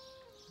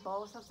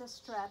both of the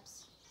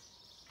straps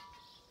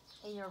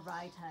in your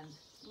right hand.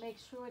 Make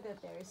sure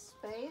that there is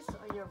space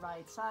on your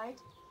right side.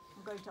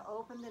 I'm going to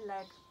open the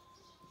leg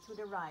to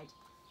the right.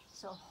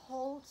 So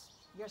hold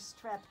your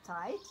strap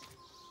tight.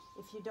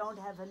 If you don't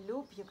have a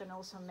loop, you can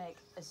also make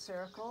a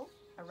circle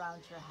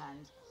around your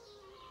hand.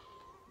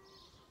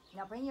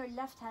 Now bring your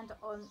left hand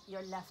on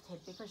your left hip,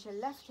 because your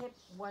left hip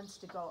wants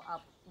to go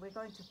up. We're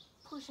going to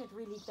push it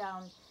really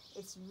down.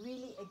 It's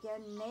really,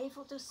 again,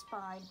 navel to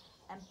spine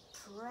and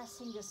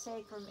pressing the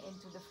sacrum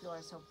into the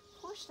floor. So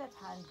push that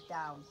hand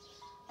down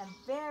and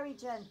very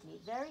gently,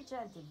 very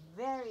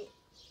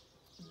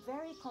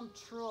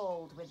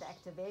controlled with the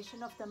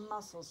activation of the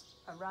muscles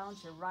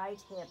around your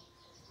right hip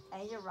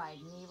and your right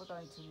knee. We're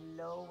going to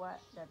lower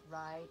that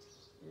right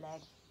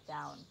leg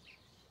down.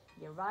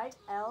 Your right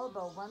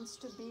elbow wants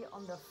to be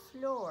on the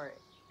floor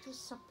to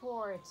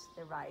support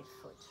the right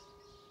foot.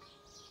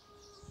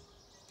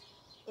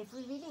 If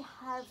we really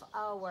have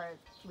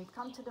we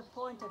come to the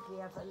point that we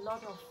have a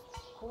lot of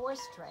core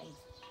strength,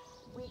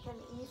 we can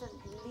even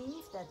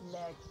leave that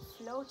leg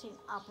floating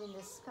up in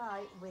the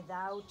sky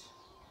without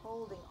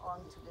holding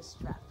on to the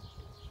strap.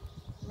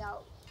 Now,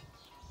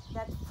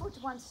 that foot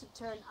wants to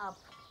turn up.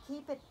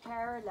 Keep it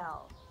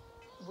parallel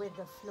with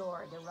the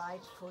floor, the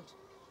right foot.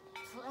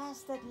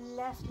 Press that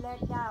left leg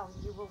down.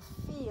 You will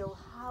feel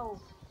how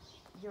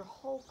your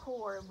whole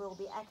core will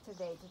be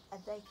activated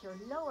and that your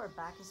lower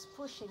back is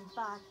pushing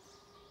back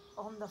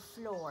on the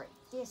floor.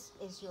 This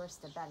is your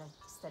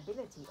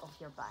stability of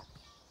your back.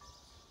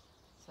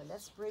 So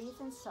let's breathe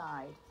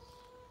inside.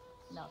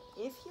 Now,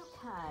 if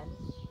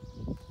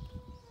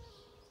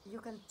you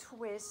can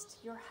twist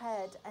your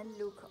head and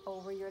look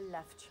over your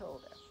left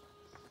shoulder.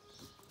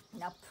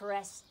 Now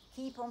press,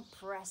 keep on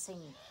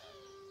pressing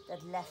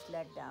that left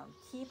leg down.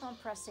 Keep on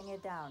pressing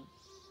it down.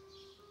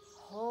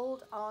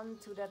 Hold on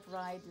to that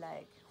right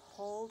leg.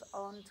 Hold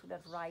on to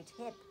that right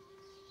hip.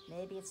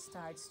 Maybe it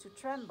starts to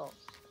tremble.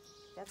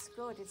 That's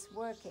good, it's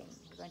working.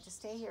 We're going to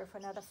stay here for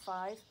another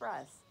 5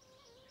 breaths.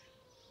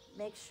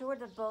 Make sure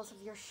that both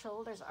of your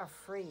shoulders are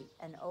free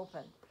and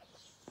open.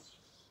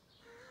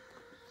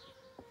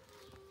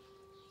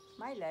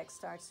 My leg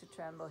starts to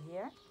tremble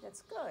here.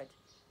 That's good.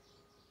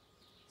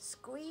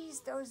 Squeeze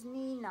those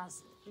knee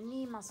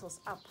muscles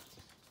up.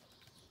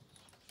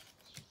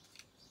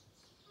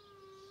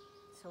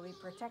 So we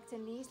protect the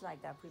knees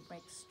like that. We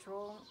make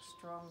strong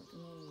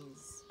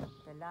knees.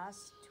 The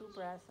last 2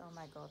 breaths. Oh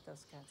my God,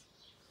 those cats.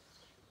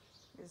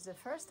 This is the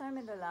first time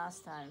and the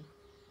last time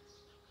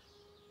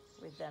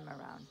with them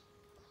around.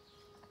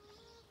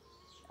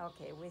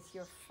 Okay, with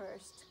your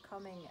first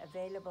coming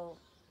available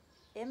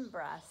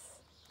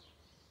in-breath,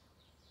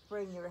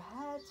 bring your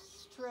head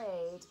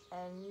straight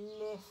and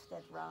lift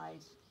that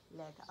right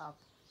leg up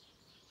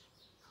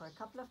for a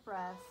couple of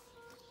breaths.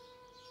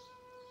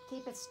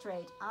 Keep it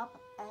straight up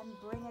and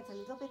bring it a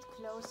little bit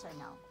closer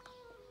now.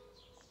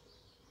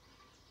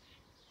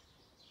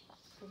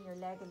 Bring your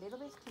leg a little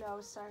bit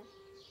closer,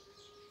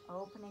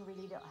 opening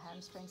really the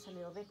hamstrings a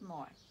little bit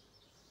more.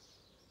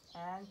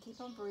 And keep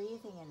on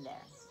breathing in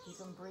there.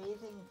 Keep on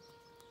breathing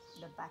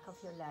the back of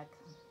your leg.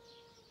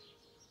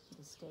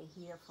 Just stay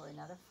here for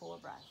another 4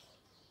 breaths.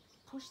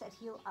 Push that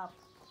heel up.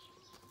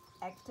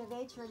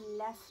 Activate your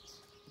left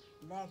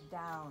leg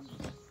down.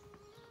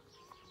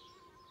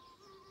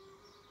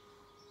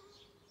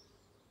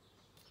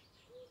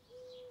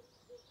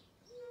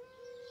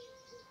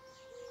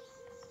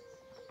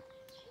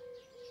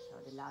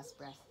 So the last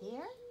breath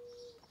here.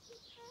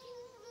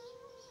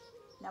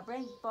 Now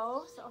bring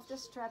both of the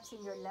straps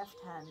in your left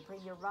hand.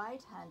 Bring your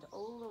right hand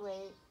all the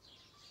way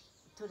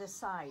to the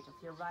side of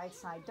your right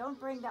side. Don't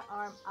bring the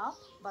arm up,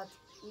 but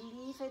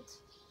leave it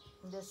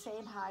the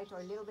same height or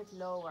a little bit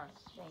lower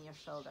than your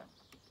shoulder.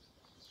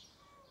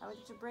 I want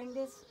you to bring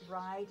this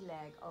right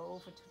leg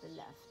over to the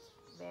left.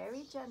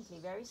 Very gently,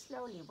 very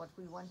slowly. What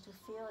we want to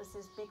feel is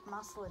this big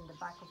muscle in the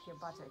back of your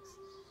buttocks.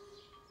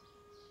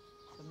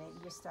 So maybe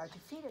you start to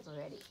feel it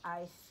already.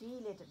 I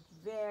feel it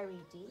very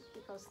deep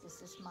because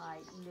this is my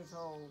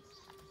little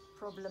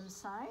problem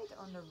side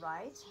on the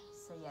right,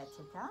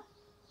 sciatica.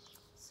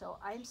 So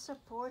I'm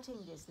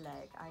supporting this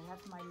leg. I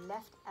have my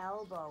left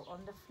elbow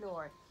on the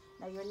floor.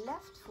 Now your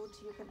left foot,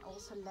 you can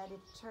also let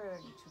it turn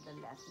to the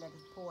left, let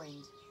it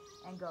point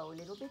and go a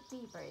little bit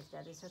deeper if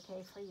that is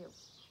okay for you.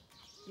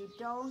 You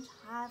don't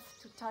have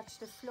to touch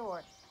the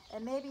floor,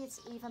 and maybe it's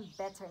even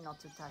better not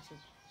to touch it.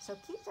 So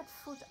keep that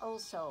foot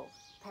also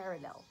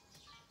parallel.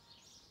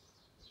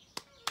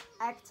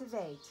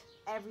 Activate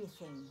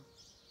everything.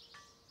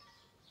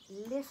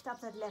 Lift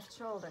up that left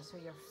shoulder so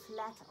you're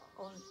flat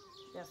on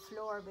the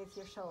floor with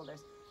your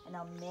shoulders. And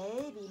now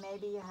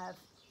maybe you have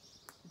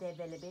the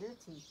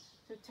availability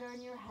to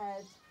turn your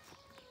head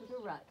to the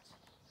right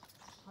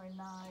for a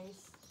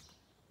nice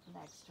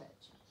neck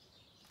stretch.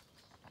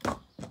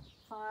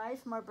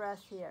 5 more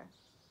breaths here.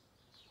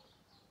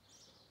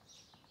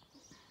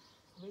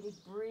 Really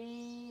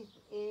breathe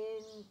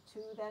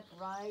into that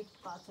right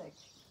buttock.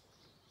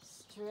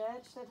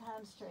 Stretch that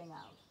hamstring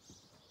out.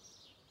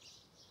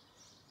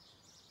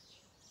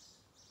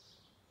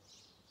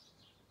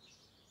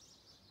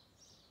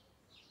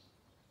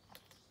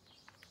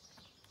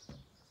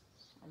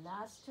 And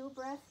last 2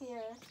 breaths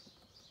here.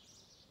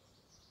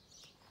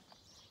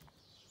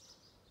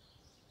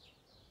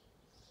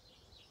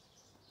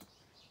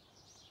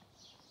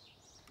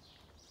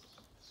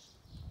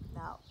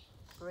 Now,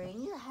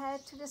 bring your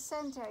head to the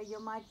center. You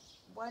might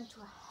want to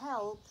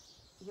help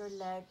your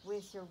leg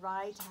with your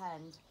right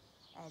hand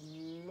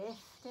and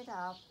lift it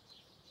up.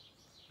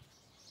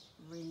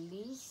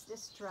 Release the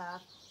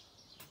strap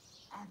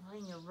and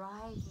bring your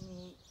right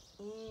knee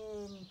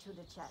into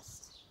the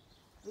chest.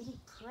 Really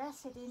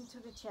press it into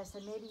the chest,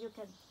 and maybe you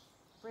can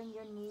bring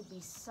your knee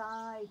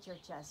beside your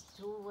chest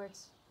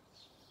towards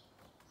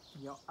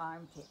your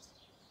armpit.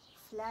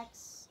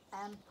 Flex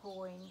and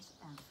point,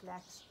 and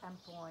flex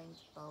and point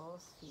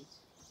both feet.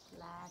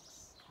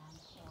 Flex and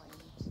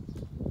point,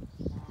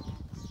 flex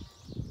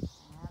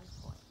and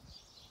point.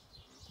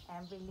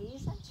 And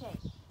release and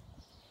change.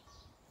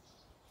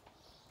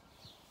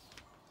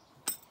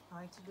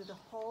 Going to do the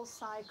whole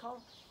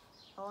cycle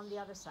on the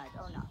other side.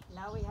 Oh no,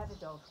 now we have a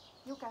dog.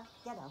 Yuka,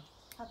 get out.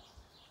 Up.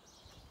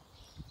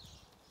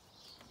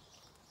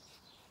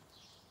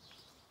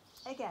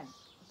 Again,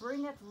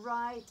 bring that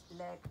right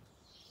leg,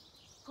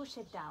 push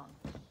it down.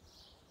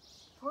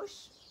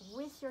 Push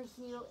with your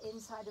heel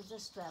inside of the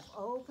strap,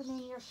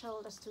 opening your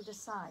shoulders to the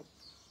side.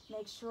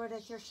 Make sure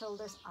that your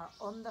shoulders are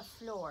on the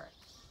floor.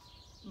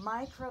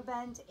 Micro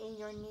bend in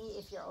your knee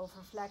if you're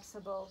over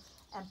flexible,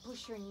 and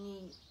push your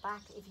knee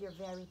back if you're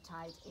very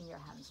tight in your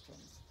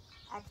hamstrings.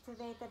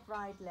 Activate that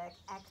right leg,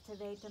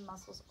 activate the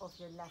muscles of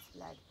your left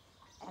leg,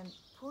 and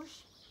push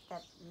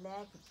that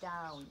leg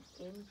down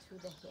into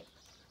the hip.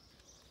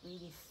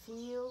 Really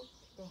feel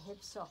the hip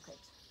socket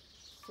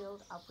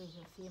filled up with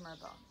your femur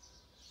bone.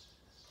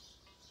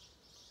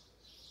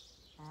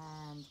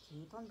 And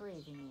keep on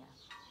breathing here.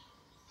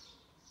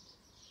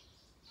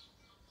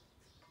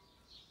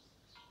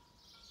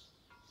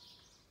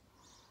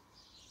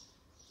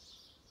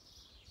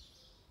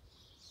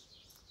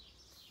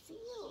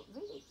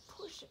 Really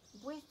push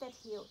with that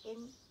heel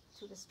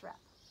into the strap.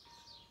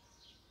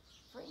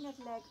 Bring that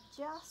leg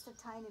just a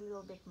tiny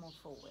little bit more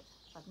forward,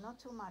 but not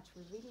too much.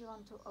 We really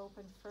want to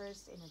open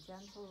first in a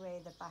gentle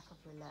way the back of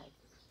your leg.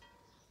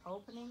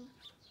 Opening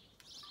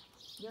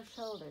your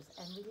shoulders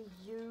and really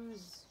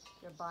use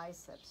your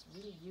biceps.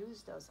 Really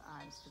use those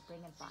arms to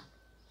bring it back.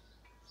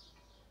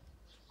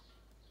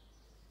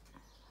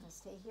 I'm going to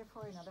stay here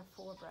for another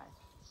 4 breaths.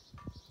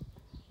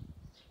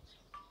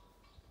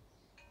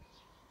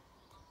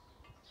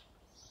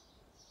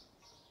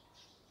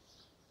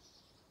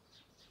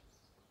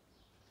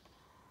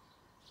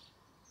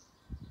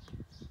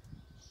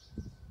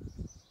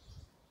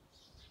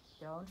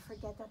 Don't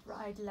forget that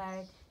right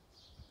leg.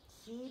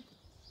 Keep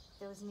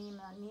those knee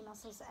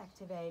muscles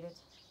activated.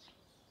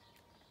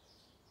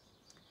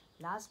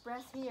 Last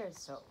breath here,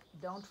 so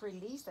don't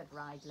release that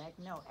right leg.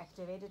 No,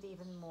 activate it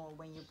even more.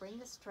 When you bring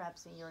the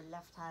straps in your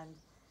left hand,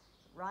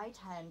 right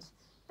hand,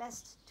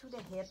 best to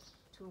the hip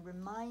to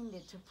remind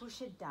it to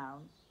push it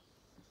down.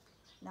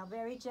 Now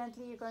very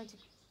gently you're going to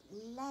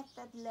let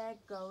that leg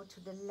go to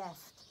the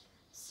left.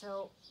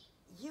 So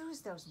use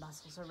those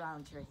muscles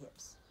around your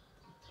hips.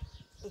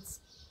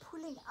 It's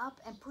pulling up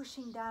and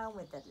pushing down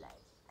with that leg.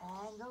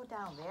 And go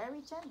down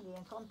very gently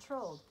and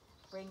controlled.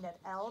 Bring that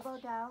elbow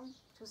down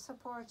to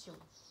support you.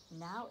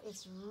 Now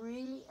it's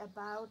really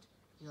about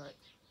your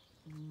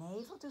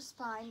navel to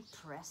spine,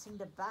 pressing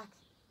the back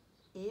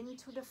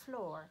into the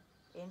floor,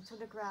 into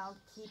the ground.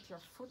 Keep your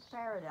foot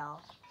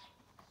parallel.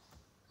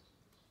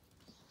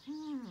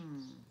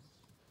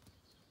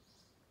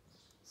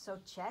 So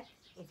check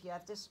if you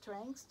have the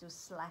strength to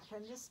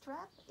slacken the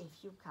strap.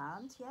 If you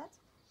can't yet,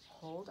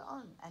 hold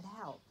on and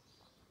help.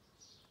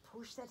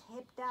 Push that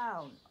hip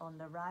down on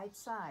the right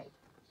side.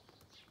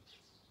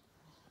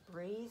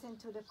 Breathe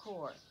into the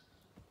core.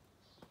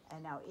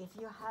 And now if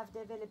you have the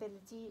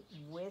availability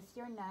with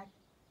your neck,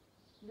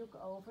 look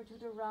over to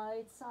the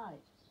right side.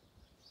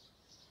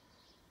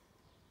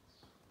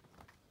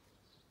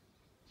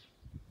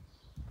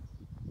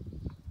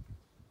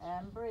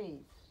 And breathe.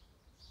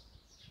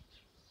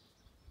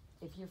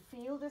 If you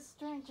feel the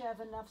strength, you have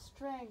enough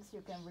strength,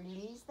 you can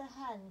release the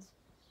hand,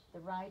 the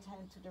right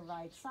hand to the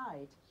right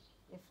side.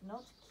 If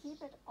not,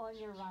 keep it on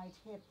your right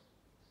hip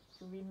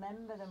to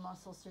remember the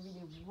muscles to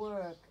really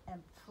work,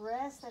 and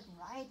press that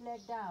right leg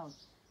down.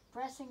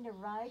 Pressing the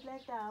right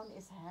leg down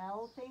is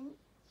helping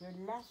your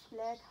left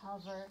leg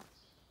hover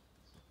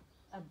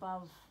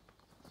above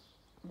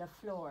the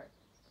floor.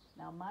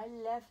 Now my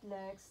left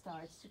leg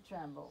starts to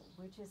tremble,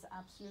 which is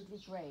absolutely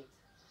great.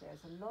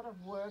 There's a lot of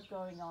work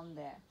going on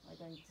there. We're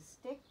going to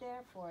stick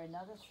there for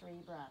another 3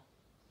 breaths.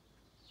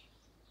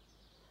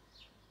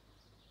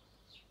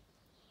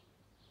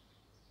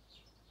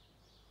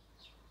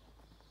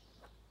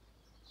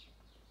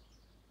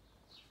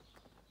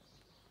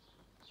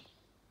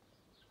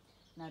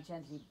 Now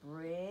gently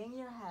bring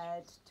your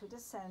head to the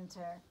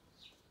center.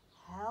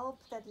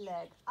 Help that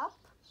leg up.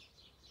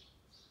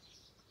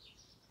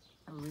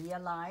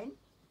 Realign.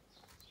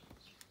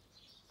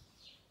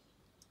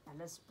 And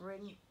let's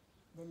bring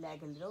the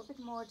leg a little bit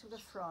more to the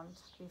front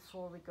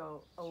before we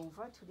go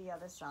over to the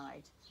other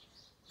side.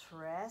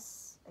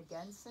 Press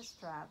against the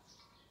strap.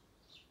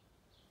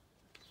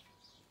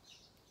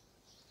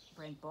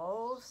 Bring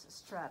both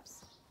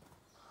straps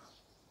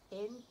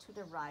into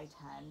the right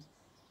hand.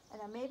 And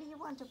then maybe you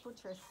want to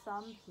put your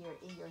thumb here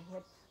in your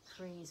hip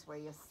crease where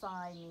your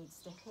thigh meets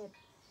the hip.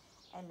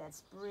 And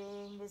let's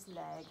bring this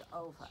leg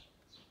over.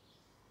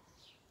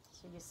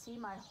 So you see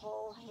my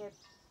whole hip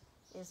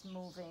is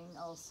moving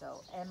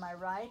also. And my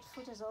right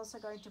foot is also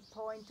going to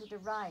point to the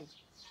right.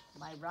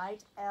 My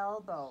right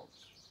elbow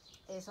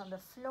is on the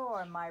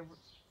floor. My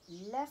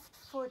left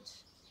foot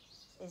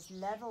is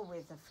level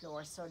with the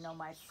floor. So no,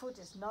 my foot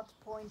is not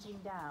pointing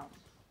down.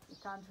 You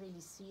can't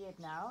really see it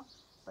now,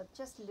 but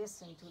just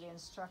listen to the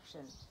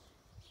instruction.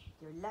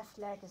 Your left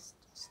leg is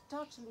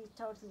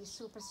totally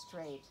super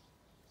straight.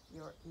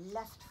 Your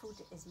left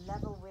foot is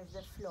level with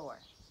the floor.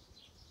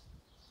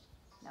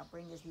 Now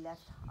bring this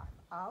left arm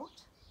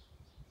out.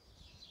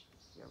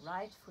 Your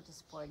right foot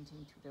is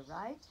pointing to the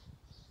right.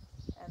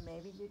 And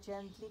maybe you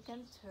gently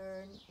can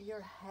turn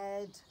your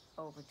head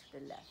over to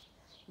the left.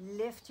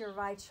 Lift your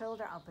right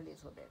shoulder up a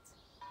little bit.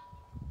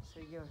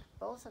 So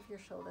both of your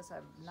shoulders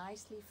are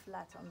nicely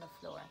flat on the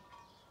floor.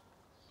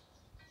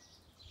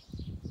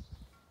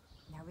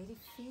 Now really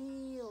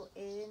feel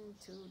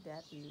into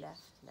that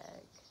left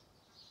leg.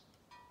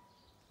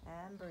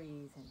 And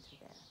breathe into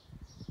there.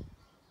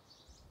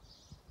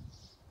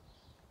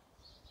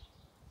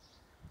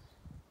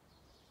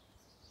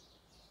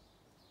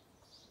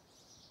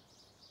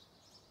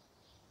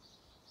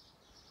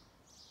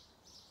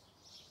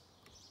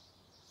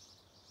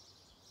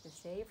 So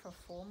stay for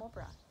 4 more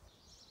breaths.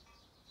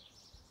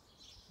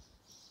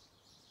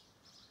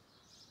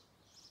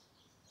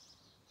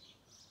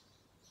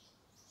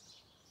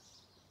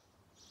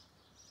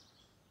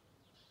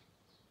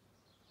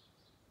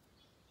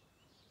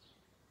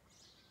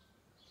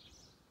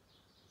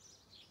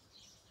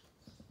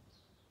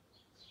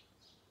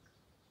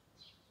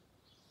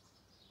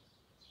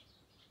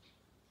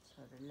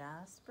 So the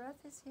last breath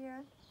is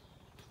here.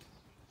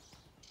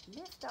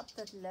 Lift up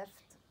that left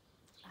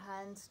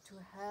hand to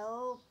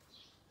help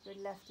your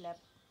left leg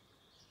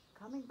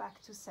coming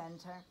back to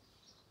center.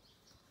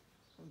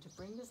 I'm going to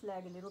bring this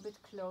leg a little bit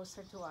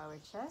closer to our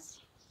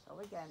chest. So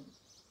again,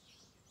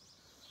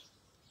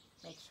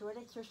 make sure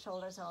that your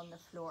shoulders are on the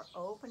floor,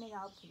 opening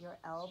up your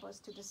elbows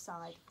to the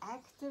side.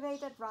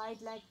 Activate that right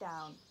leg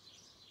down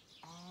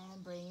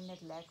and bring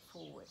that leg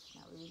forward.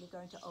 Now we're really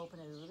going to open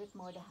a little bit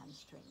more the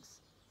hamstrings.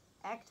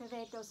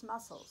 Activate those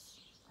muscles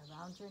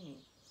around your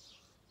knee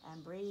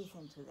and breathe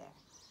into there.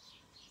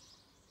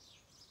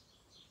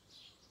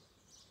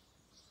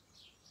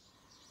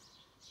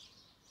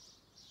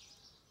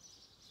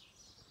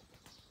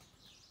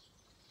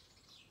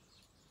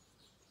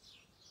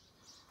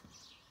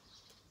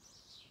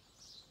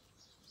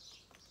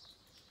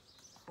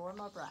 Four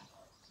more breaths.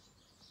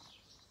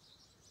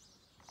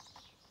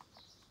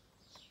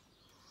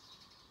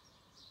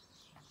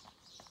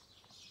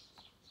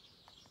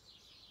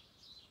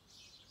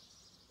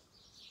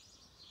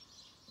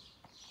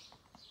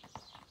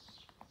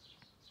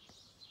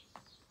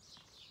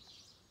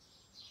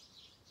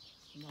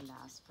 And the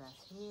last breath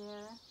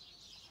here.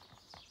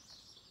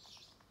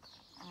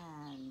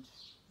 And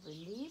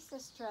release the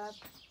strap.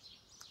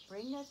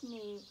 Bring that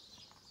knee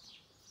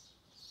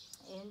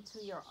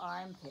into your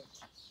armpit.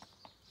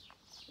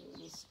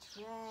 Really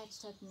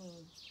stretch that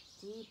knee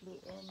deeply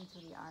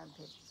into the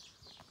armpit.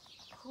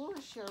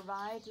 Push your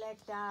right leg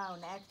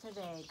down.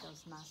 Activate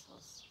those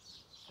muscles.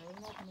 Bring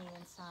that knee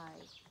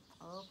inside.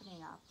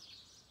 Opening up.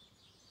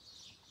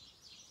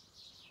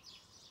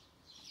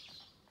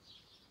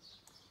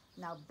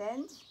 Now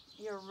bend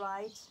your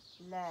right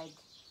leg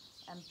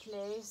and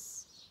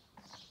place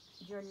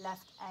your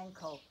left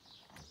ankle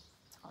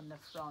on the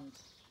front.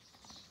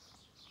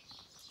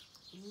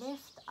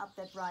 Lift up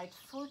that right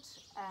foot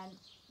and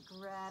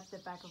grab the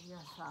back of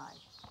your thigh.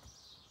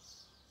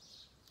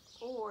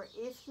 Or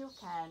if you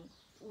can,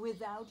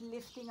 without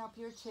lifting up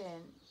your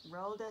chin,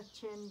 roll the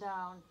chin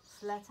down,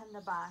 flatten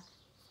the back.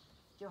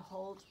 You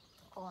hold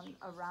on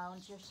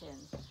around your shin.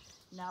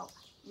 Now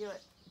your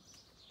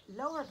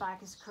lower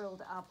back is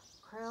curled up.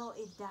 Curl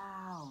it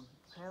down.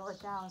 Curl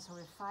it down. So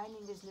we're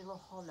finding this little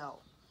hollow.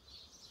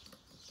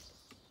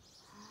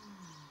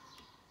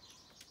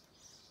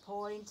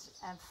 Point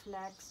and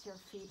flex your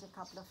feet a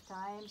couple of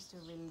times to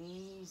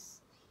release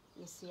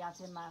the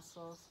sciatic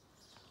muscles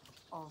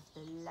of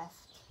the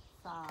left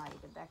thigh,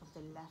 the back of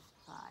the left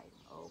thigh,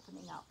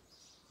 opening up.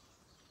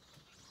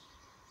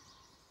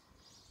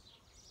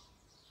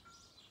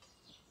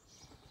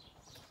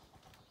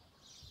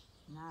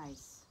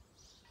 Nice.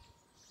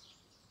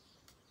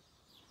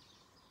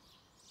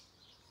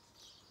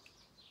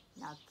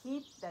 Now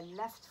keep the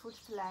left foot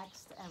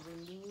flexed and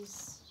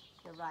release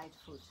the right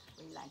foot.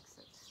 Relax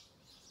it.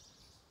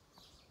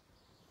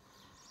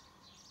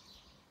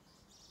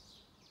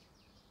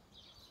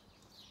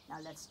 Now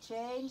let's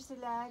change the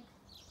leg.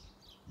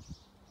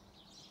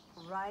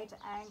 Right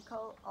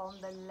ankle on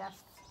the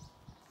left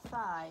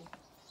thigh.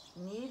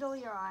 Needle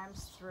your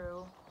arms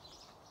through.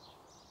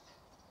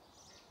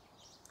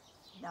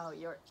 Now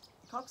your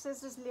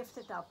coccyx is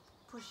lifted up.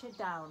 Push it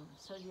down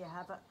so you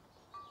have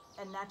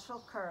a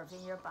natural curve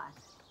in your back.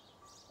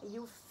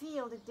 You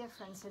feel the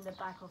difference in the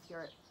back of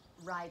your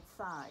right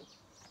thigh.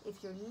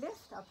 If you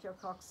lift up your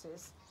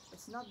coccyx,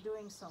 it's not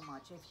doing so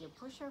much. If you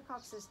push your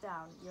coccyx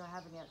down, you're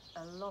having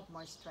a lot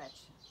more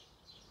stretch.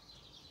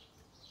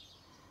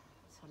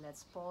 So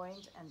let's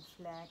point and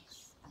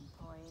flex and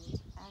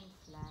point and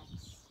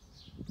flex.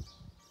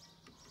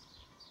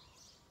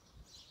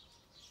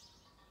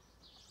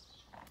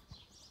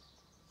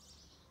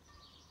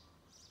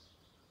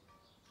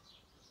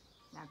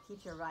 Now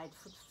keep your right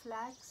foot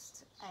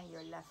flexed and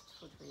your left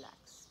foot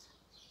relaxed.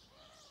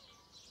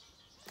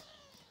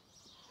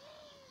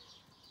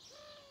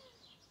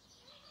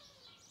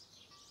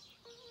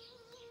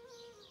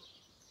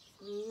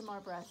 3 more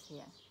breaths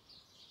here.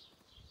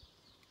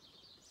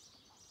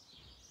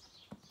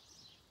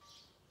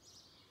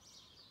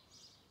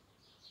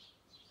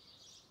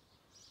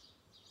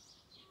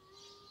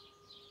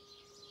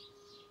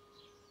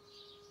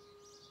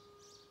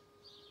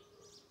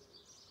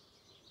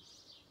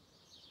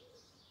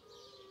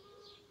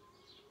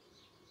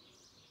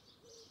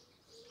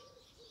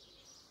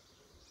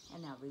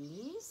 And now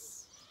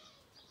release.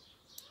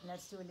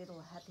 Let's do a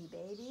little happy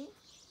baby.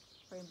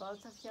 Bring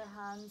both of your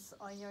hands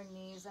on your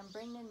knees and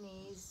bring the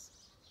knees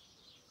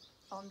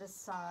on the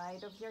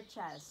side of your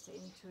chest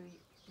into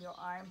your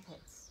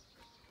armpits.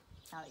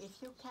 Now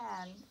if you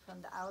can,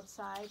 from the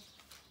outside,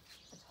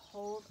 get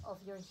hold of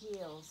your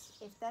heels.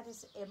 If that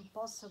is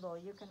impossible,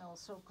 you can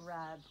also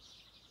grab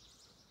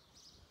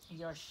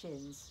your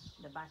shins,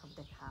 the back of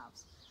the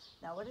calves.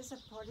 Now what is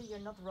important, you're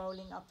not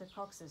rolling up the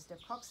coccyx. The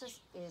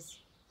coccyx is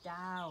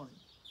down.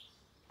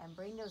 And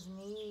bring those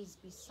knees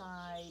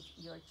beside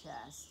your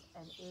chest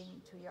and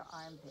into your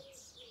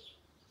armpits.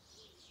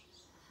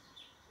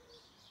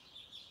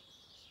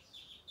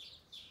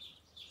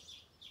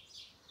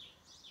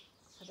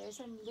 So there's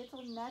a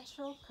little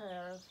natural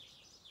curve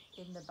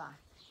in the back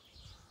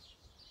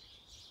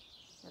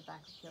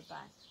of your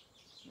back,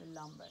 your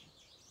lumbar.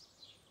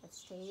 Let's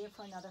stay here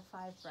for another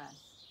 5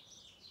 breaths,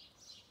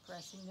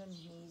 pressing the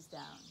knees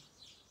down.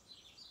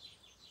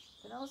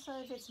 And also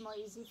if it's more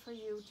easy for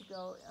you to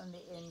go on the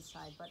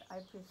inside, but I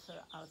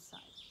prefer outside.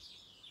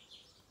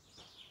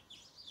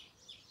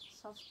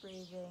 Soft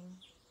breathing.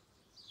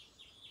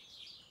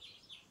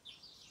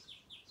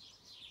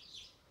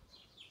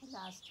 The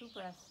last 2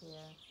 breaths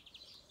here.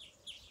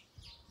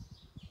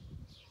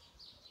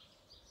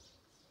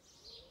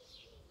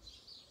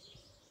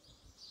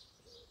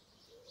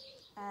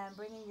 And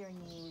bringing your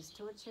knees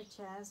towards your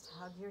chest,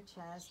 hug your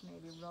chest,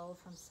 maybe roll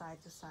from side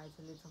to side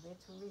a little bit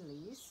to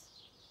release.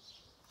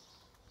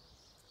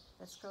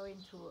 Let's go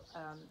into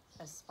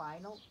a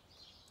spinal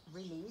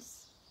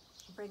release.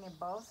 Bringing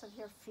both of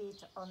your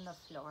feet on the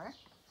floor.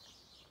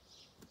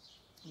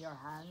 Your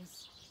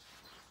hands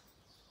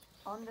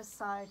on the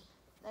side.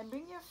 And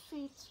bring your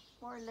feet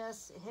more or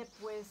less hip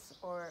width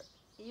or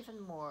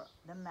even more,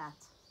 the mat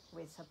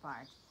width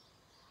apart.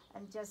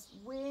 And just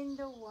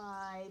window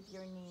wipe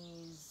your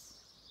knees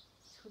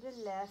to the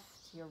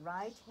left. Your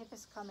right hip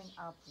is coming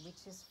up,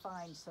 which is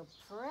fine. So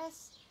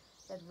press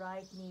that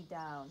right knee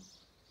down.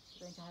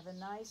 Going to have a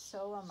nice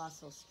psoas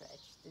muscle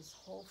stretch. This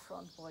whole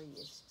front body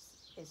is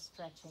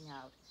stretching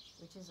out,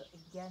 which is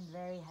again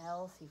very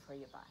healthy for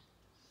your back.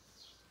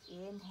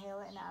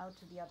 Inhale and out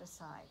to the other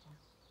side.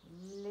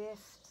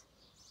 Lift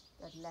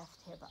that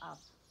left hip up.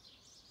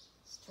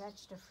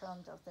 Stretch the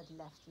front of that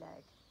left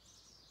leg,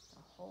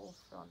 the whole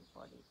front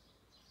body.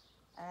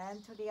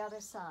 And to the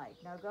other side.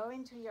 Now go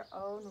into your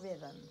own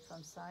rhythm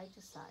from side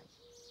to side.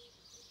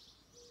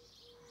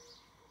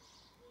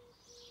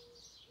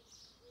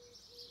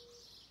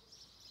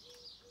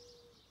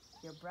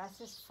 Your breath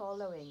is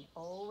following.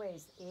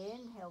 Always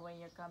inhale when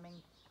you're coming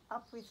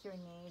up with your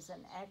knees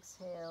and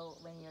exhale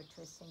when you're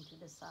twisting to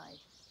the side.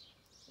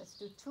 Let's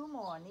do 2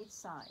 more on each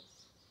side.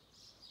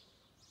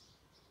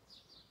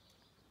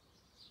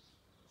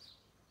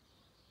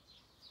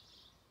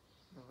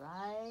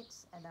 Right,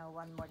 and now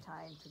 1 more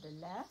time to the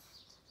left.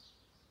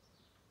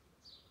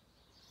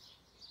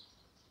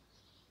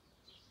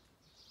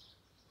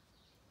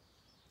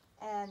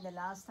 And the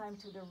last time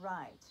to the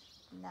right.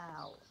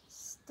 Now,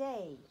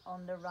 stay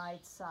on the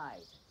right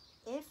side.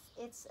 If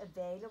it's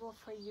available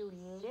for you,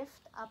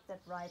 lift up that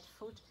right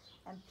foot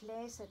and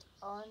place it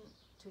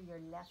onto your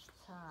left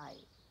thigh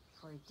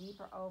for a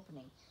deeper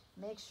opening.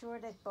 Make sure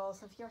that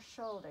both of your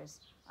shoulders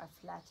are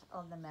flat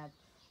on the mat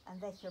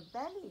and that your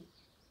belly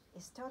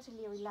is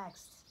totally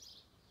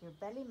relaxed. Your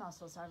belly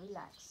muscles are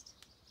relaxed.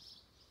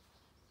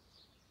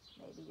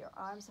 Maybe your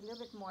arms a little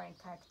bit more in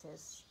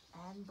cactus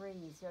and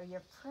breathe.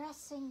 You're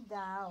pressing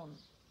down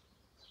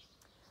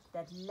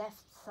that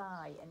left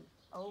thigh and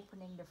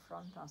opening the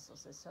front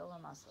muscles, the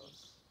psoas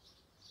muscles.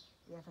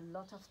 You have a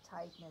lot of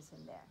tightness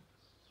in there.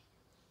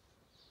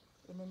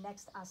 In the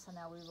next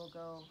asana, we will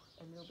go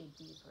a little bit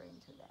deeper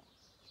into that.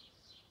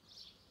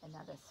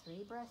 Another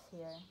 3 breaths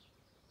here.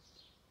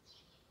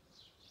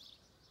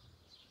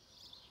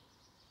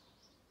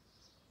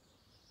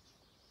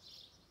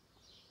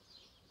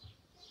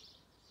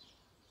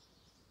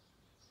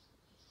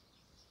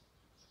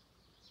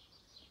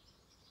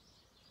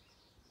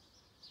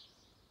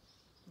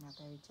 Now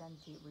very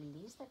gently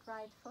release that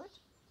right foot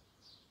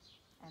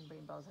and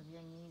bring both of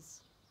your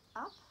knees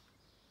up,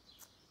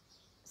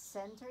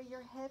 center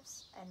your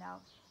hips, and now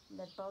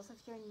let both of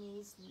your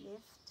knees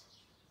lift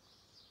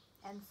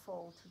and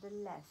fall to the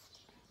left.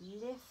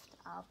 Lift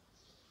up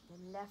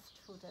the left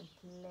foot and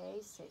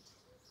place it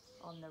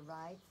on the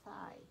right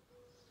thigh.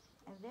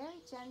 And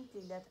very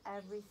gently let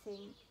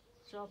everything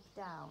drop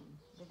down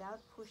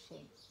without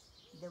pushing.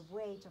 The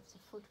weight of the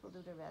foot will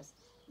do the rest.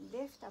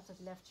 Lift up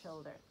the left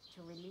shoulder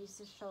to release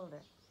the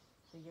shoulder.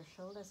 So your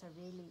shoulders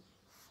are really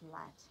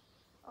flat.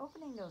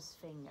 Opening those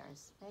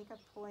fingers. Make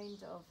a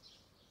point of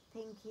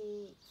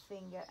pinky,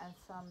 finger and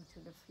thumb to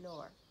the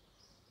floor.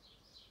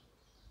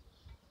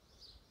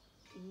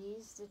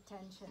 Ease the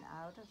tension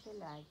out of the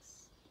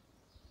legs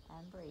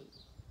and breathe.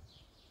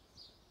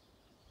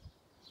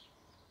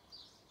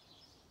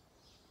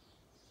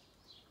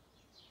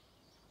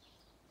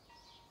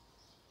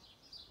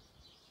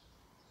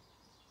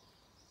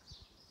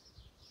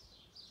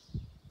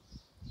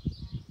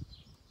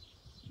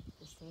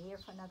 Just stay here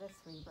for another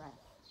 3 breaths.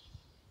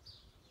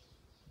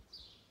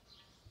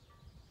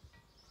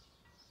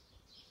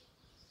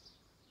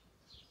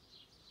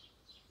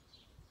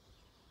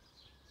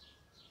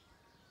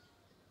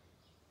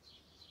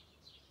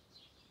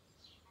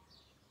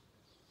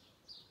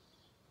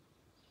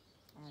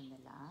 And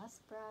the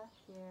last breath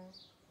here,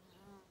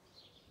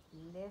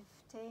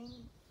 lifting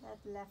that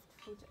left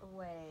foot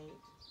away,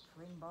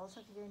 bring both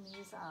of your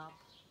knees up,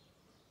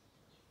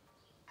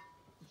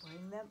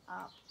 bring them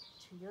up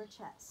to your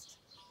chest.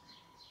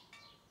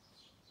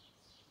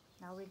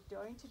 Now we're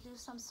going to do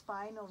some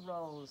spinal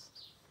rolls.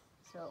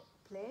 So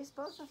place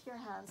both of your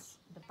hands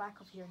at the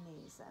back of your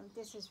knees, and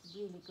this is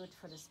really good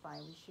for the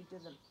spine. We should do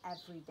them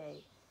every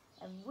day.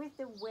 And with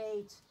the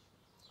weight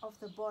of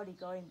the body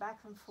going back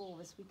and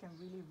forwards, we can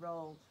really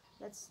roll.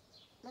 Let's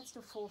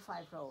do 4 or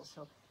 5 rolls.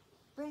 So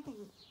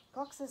bringing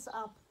coccyx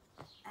up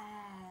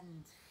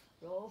and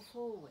roll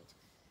forward.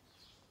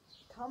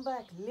 Come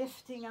back,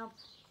 lifting up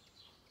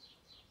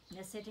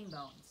the sitting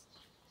bones.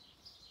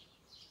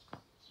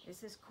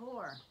 This is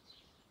core.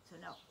 So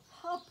now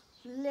hop,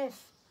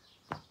 lift.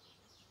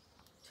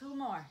 2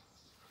 more.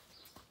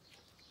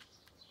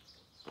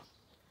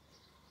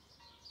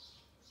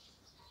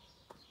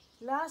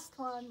 Last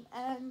one,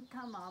 and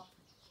come up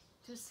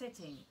to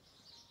sitting.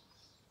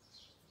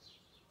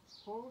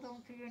 Hold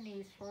on to your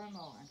knees for a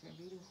moment and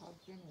really hug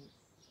your knees.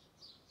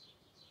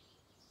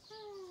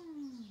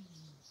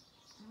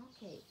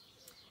 Okay,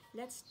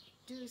 let's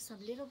do some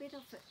little bit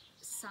of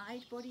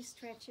side body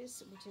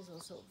stretches, which is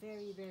also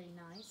very, very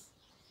nice.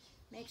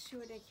 Make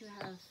sure that you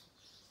have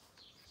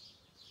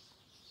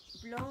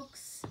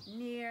blocks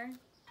near.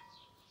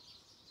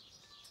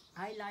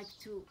 I like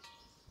to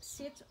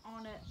sit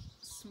on a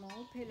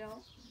small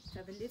pillow to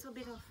have a little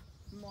bit of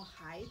more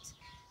height.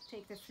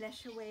 Take the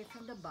flesh away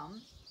from the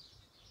bum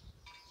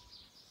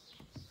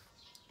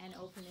and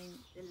opening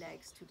the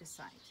legs to the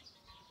side.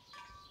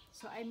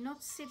 So I'm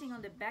not sitting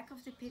on the back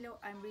of the pillow,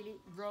 I'm really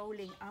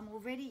rolling. I'm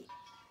already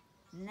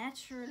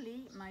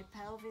naturally, my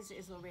pelvis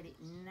is already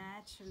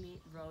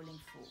naturally rolling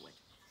forward.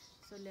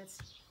 So let's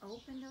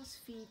open those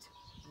feet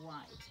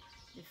wide.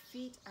 The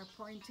feet are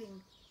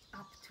pointing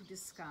up to the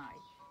sky.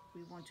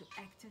 We want to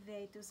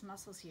activate those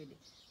muscles here.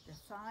 The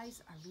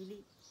thighs are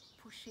really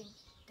pushing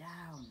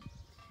down.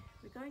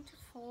 We're going to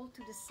fall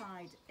to the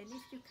side, and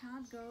if you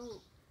can't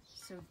go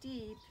so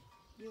deep,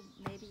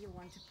 maybe you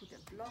want to put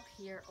a block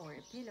here or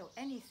a pillow,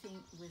 anything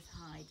with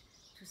height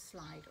to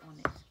slide on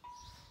it.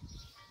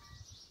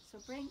 So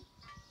bring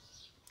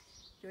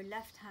your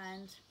left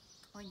hand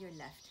on your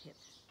left hip.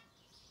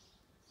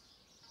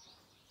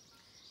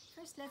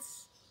 First,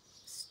 let's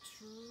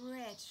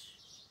stretch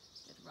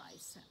that right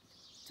side,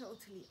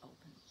 totally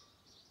open.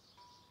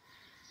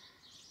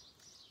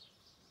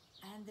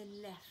 And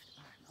the left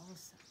arm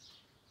also.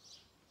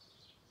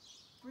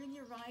 Bring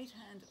your right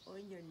hand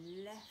on your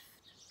left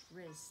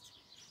wrist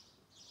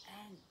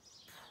and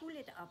pull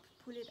it up,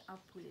 pull it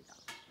up, pull it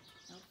up.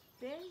 Now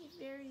very,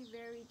 very,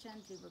 very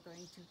gently, we're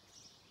going to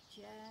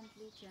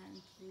gently,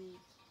 gently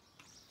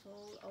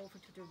fall over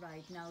to the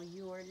right. Now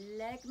your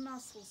leg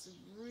muscles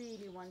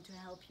really want to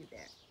help you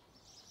there.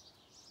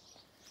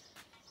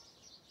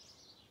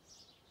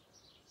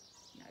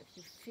 Now if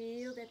you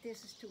feel that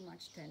this is too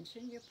much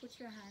tension, you put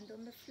your hand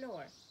on the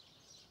floor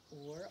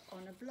or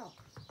on a block,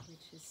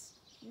 which is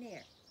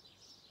near.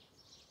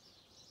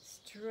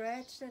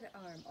 Stretch that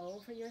arm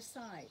over your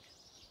side.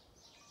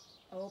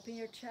 Open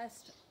your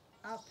chest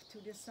up to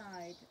the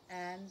side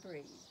and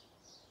breathe.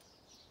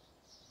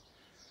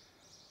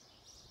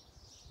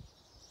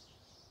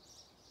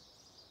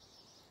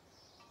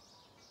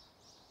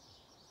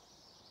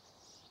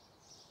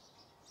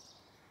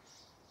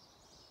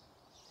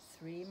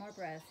 Three more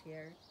breaths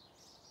here.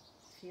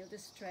 Feel the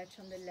stretch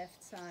on the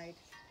left side.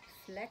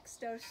 Flex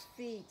those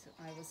feet.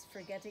 I was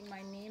forgetting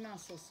my knee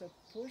muscles, so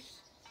push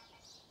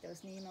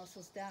those knee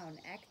muscles down.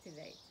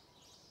 Activate.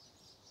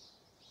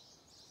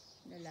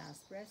 The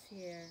last breath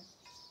here.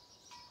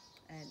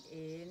 And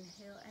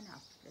inhale and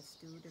up. Let's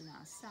do the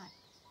last side.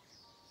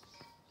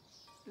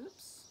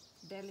 Oops,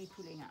 belly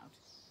pulling out.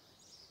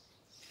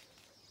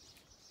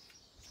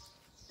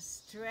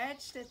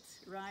 Stretch that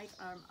right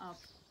arm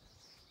up.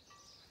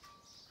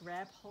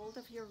 Grab hold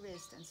of your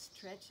wrist and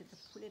stretch it and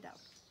pull it up.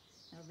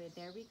 Now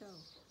there we go.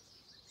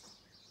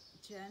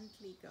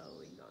 Gently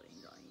going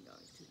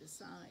to the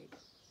side.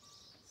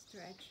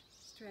 Stretch,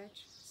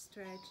 stretch,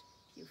 stretch.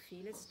 If you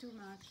feel it's too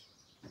much,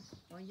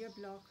 on your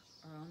block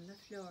or on the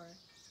floor,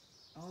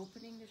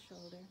 opening the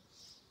shoulder.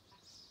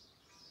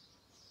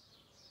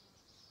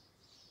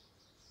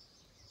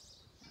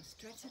 Now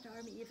stretch that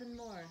arm even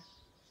more.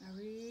 I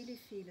really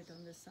feel it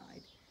on the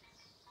side.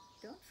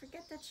 Don't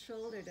forget that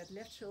shoulder, that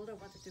left shoulder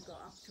wanted to go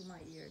up to my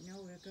ear.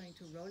 No, we're going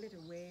to roll it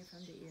away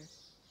from the ear.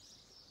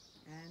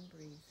 And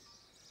breathe.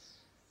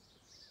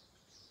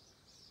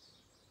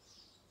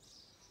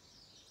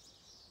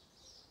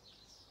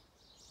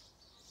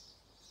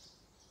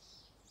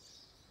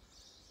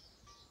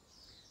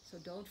 So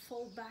don't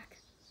fall back.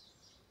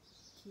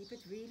 Keep it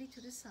really to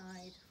the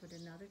side for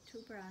another 2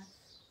 breaths.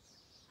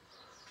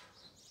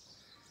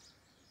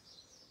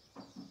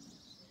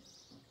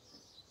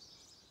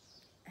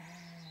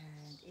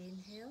 And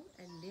inhale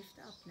and lift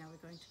up. Now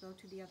we're going to go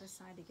to the other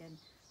side again,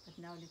 but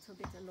now a little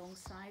bit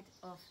alongside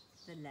of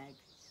the leg.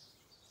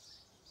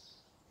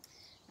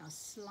 Now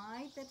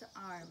slide that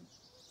arm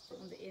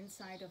on the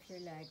inside of your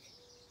leg.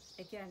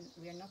 Again,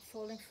 we are not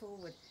falling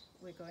forward,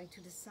 we're going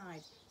to the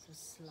side. So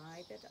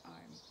slide that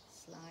arm,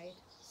 slide,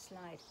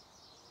 slide.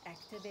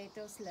 Activate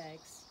those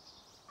legs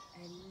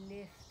and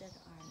lift that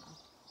arm up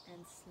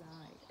and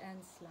slide and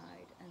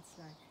slide and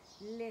slide.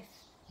 Lift,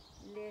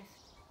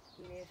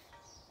 lift, lift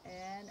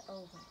and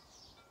over.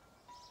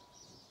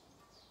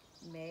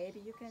 Maybe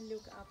you can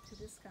look up to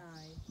the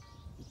sky,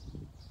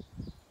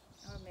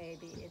 or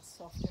maybe it's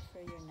softer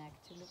for your neck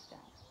to look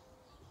down.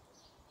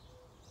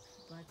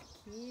 But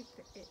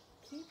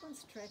keep on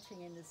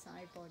stretching in the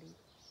side body.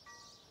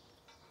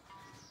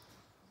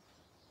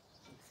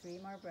 3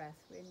 more breaths,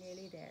 we're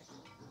nearly there.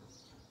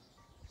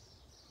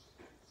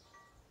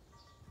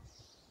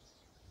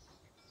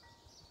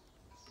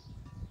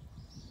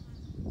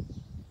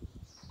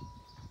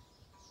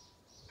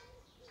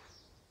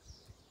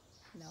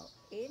 Now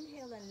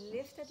inhale and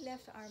lift that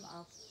left arm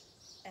up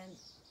and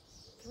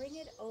bring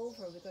it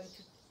over. We're going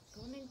to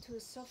go into a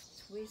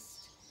soft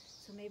twist.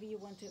 So maybe you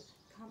want to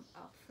come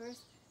up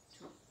first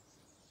to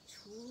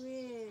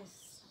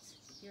twist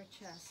your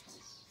chest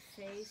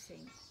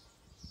facing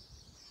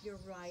your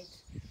right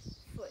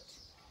foot.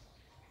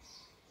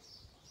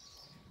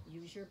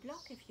 Use your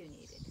block if you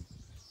need it.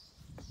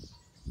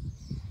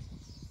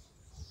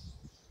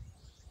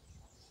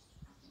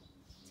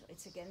 So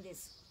it's again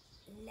this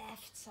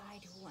left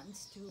side who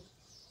wants to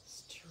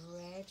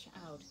stretch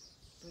out.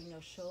 Bring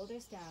those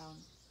shoulders down.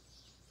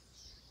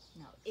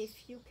 Now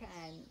if you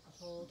can,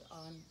 hold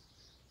on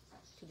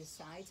to the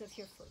sides of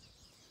your foot.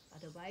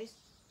 Otherwise,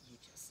 you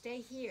just stay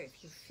here.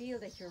 If you feel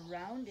that you're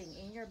rounding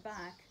in your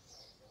back,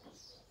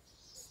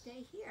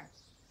 stay here.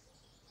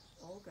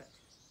 All good.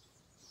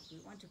 We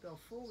want to go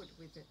forward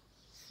with the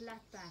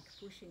flat back,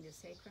 pushing the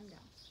sacrum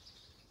down.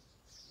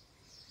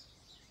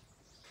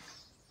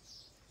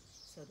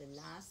 So the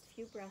last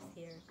few breaths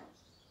here,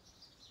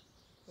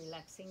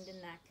 relaxing the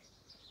neck,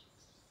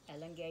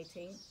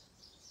 elongating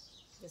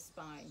the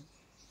spine.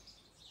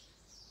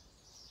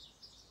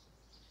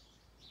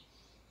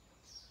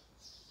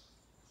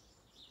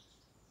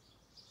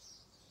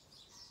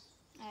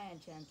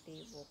 And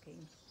gently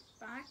walking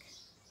back.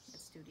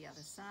 Let's do the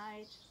other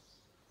side.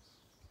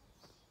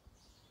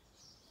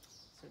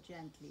 So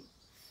gently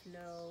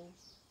flow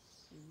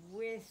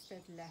with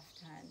that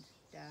left hand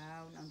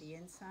down on the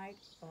inside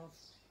of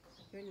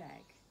your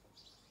leg.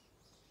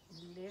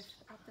 Lift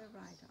up the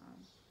right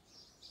arm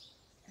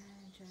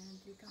and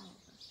gently come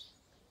over.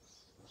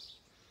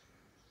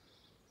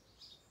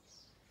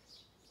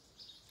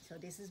 So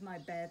this is my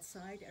bad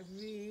side. I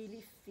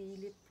really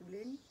feel it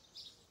pulling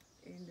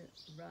in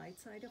the right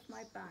side of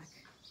my back.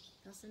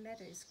 Doesn't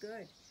matter, it's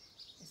good.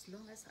 As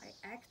long as I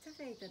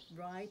activate that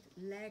right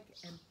leg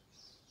and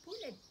pull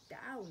it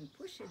down,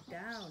 push it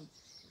down.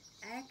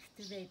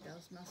 Activate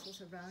those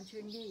muscles around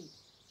your knee.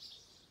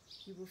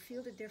 You will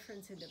feel the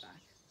difference in the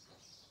back.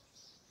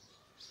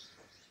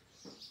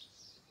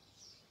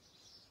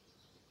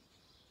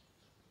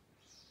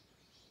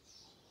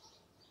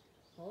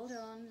 Hold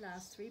on,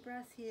 last 3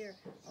 breaths here.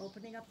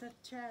 Opening up the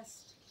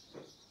chest.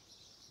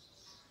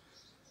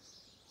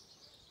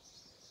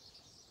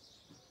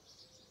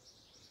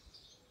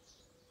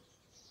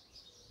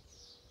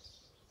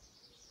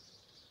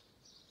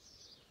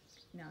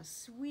 Now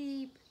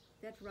sweep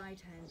that right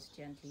hand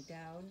gently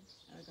down.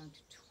 And we're going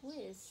to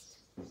twist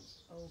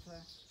over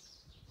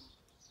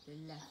the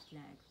left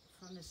leg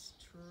from a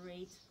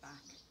straight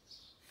back.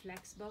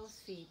 Flex both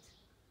feet.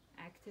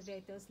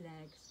 Activate those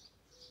legs.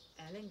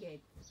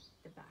 Elongate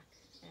the back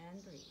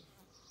and breathe.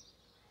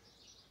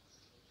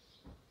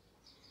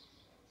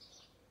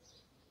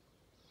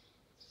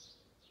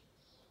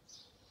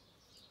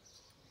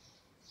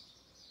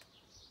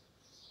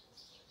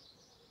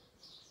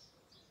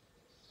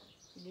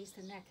 Release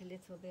the neck a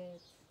little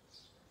bit,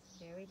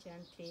 very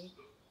gently.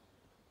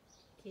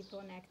 Keep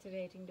on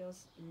activating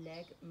those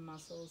leg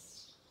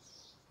muscles.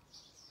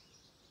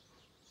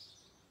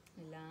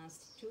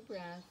 Last 2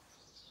 breaths.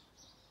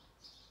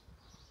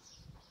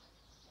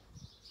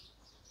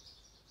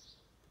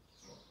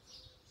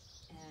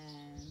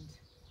 And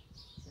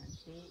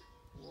gently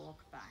walk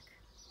back.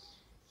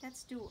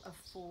 Let's do a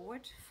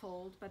forward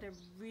fold, but I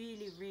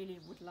really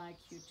would like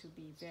you to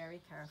be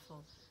very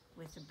careful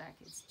with the back.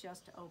 It's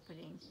just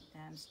opening the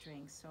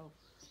hamstrings, so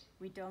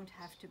we don't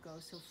have to go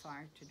so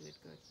far to do it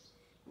good.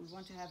 We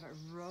want to have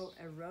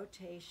a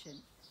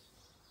rotation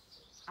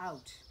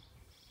out.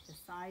 The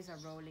thighs are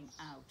rolling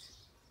out.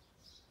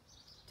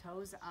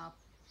 Toes up,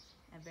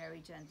 and very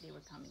gently we're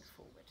coming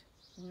forward.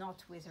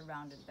 Not with a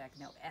rounded back,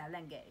 no,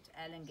 elongate,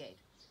 elongate.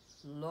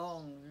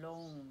 Long,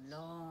 long,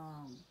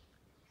 long.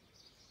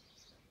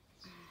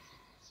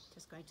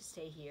 Just going to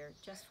stay here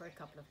just for a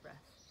couple of breaths.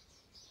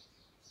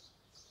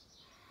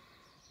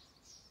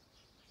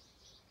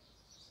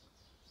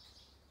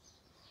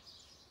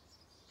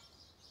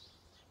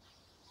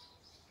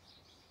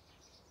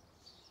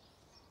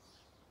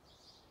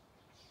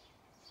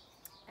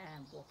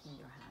 And walking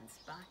your hands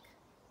back.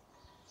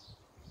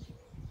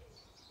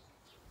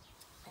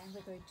 And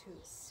we're going to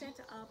set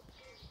up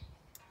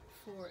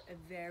for a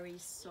very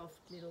soft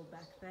little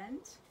back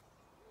bend.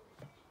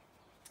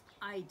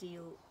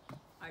 Ideal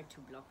are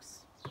 2 blocks.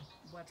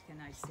 What can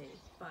I say?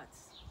 But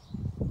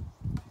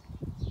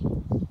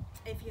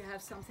if you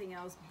have something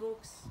else,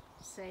 books,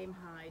 same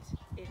height,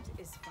 it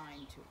is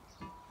fine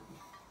too.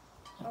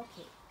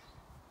 Okay.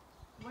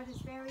 What is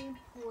very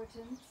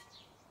important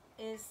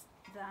is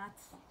that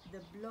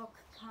the block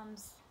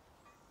comes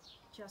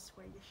just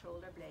where your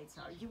shoulder blades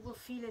are. You will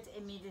feel it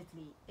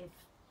immediately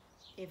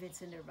if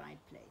it's in the right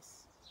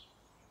place.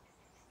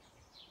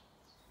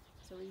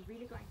 So we're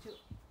really going to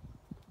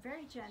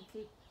very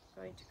gently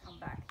going to come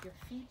back, your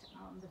feet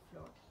on the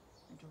floor,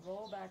 and to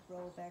roll back,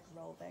 roll back,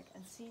 roll back,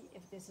 and see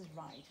if this is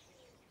right.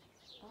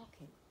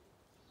 Okay,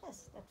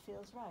 yes, that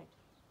feels right.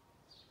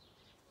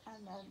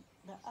 And then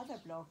the other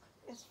block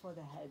is for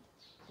the head,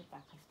 the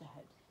back of the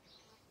head.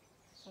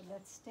 So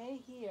let's stay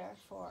here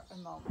for a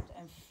moment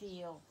and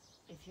feel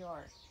if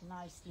you're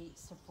nicely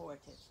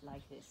supported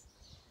like this.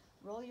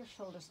 Roll your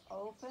shoulders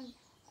open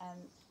and,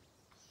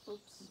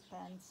 oops,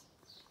 bend.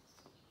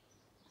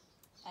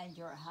 And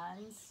your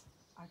hands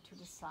are to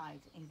the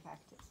side in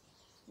cactus.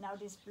 Now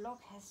this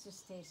block has to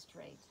stay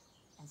straight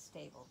and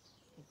stable.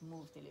 It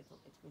moved a little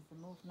bit with the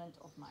movement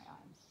of my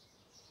arm.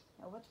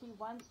 Now what we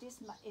want, this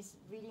is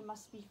really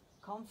must be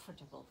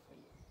comfortable for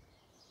you.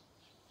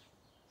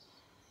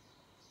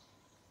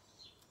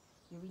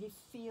 You really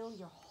feel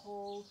your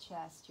whole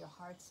chest, your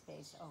heart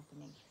space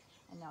opening.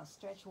 And now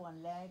stretch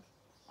one leg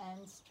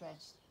and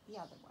stretch the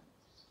other one.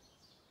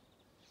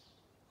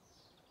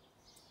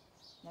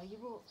 Now you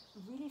will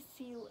really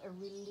feel a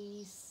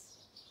release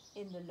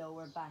in the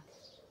lower back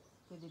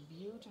with a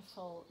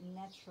beautiful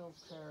natural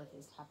curve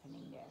is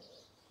happening there.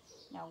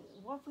 Now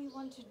what we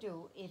want to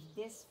do, if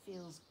this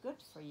feels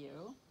good for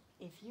you,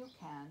 if you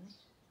can,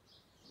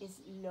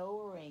 is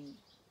lowering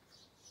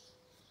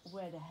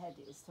where the head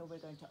is. So we're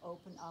going to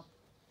open up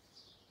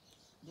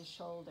the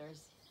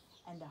shoulders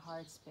and the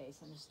heart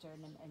space and the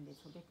sternum a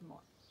little bit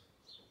more.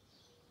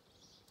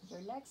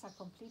 Your legs are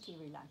completely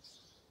relaxed.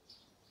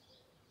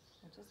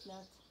 And just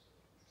let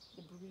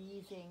the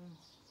breathing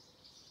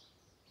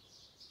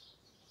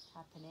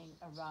happening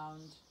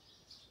around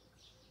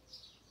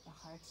the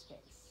heart space.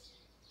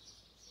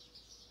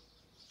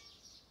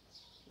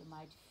 You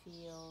might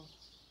feel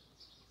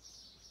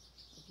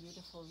a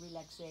beautiful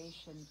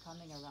relaxation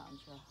coming around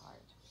your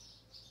heart.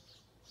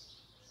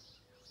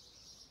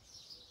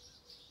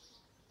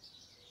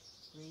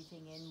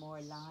 Breathing in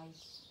more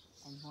light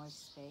and more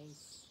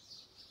space.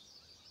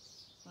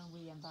 When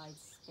we invite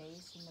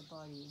space in the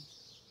body,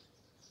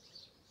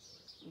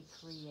 we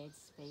create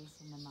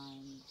space in the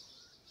mind.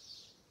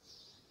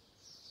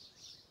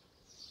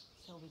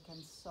 So we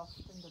can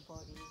soften the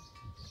body,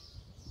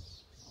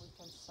 we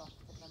can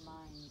soften the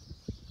mind.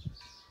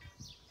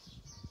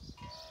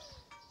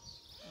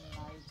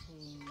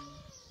 Inviting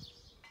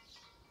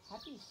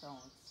happy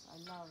thoughts.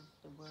 I love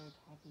the word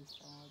happy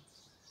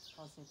thoughts,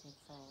 positive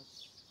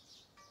thoughts.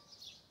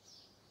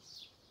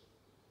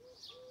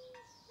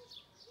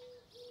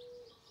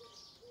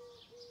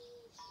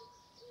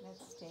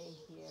 Let's stay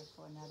here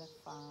for another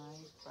 5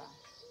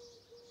 breaths.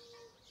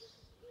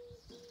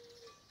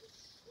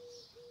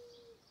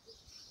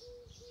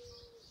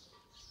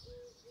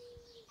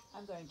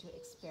 I'm going to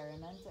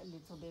experiment a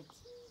little bit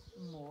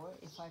more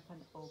if I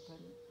can open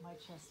my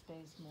chest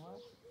space more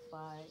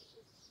by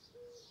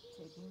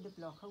taking the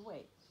block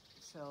away.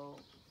 So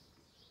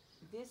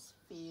this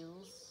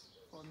feels,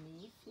 for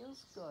me,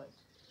 feels good.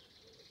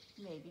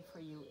 Maybe for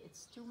you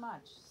it's too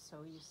much,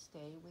 so you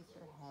stay with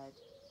your head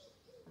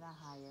on a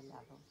higher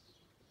level.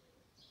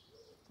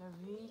 I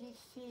really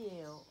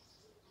feel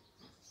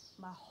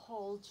my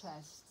whole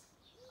chest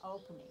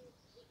opening.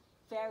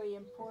 Very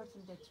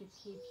important that you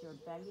keep your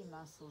belly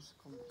muscles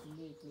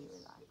completely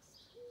relaxed.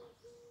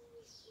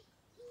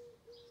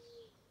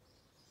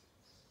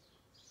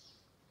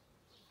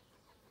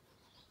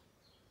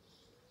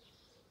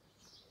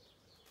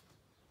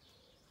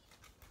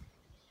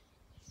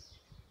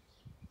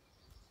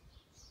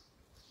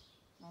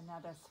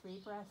 Another 3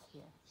 breaths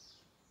here.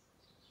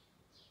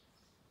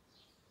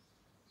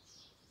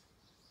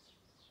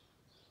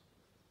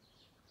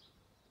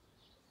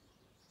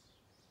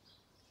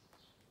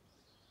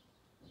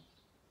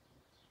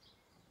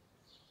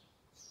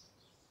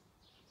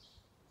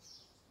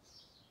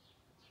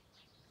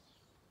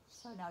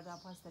 So now that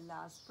was the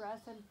last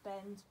breath, and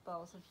bend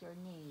both of your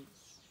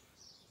knees.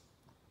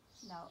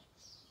 Now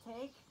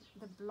take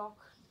the block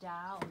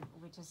down,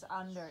 which is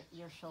under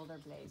your shoulder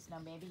blades. Now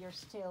maybe you're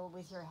still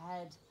with your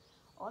head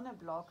on a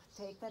block.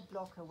 Take that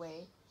block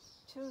away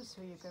too,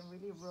 so you can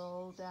really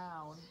roll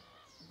down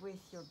with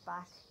your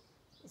back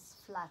is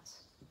flat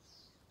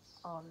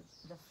on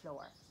the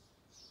floor.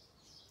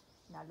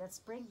 Now let's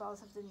bring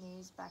both of the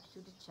knees back to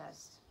the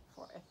chest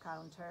for a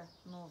counter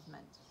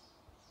movement.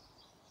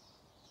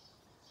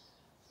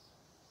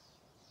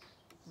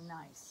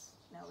 Nice.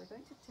 Now we're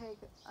going to take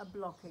a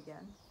block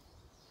again.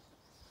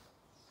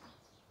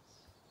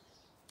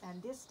 And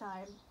this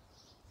time,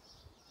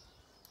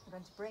 we're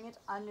going to bring it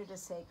under the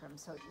sacrum.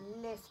 So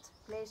lift,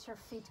 place your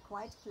feet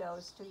quite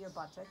close to your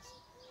buttocks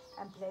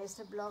and place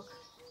the block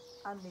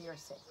under your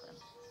sacrum.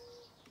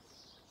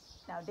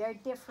 Now there are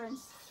different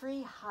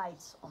 3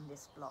 heights on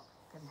this block.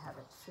 You can have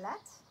it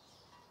flat.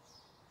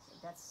 So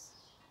that's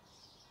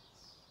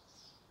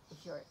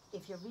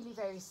if you're really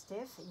very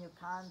stiff and you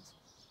can't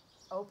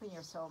open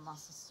your psoas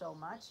muscles so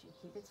much, you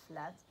keep it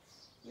flat.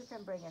 You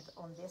can bring it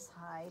on this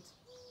height.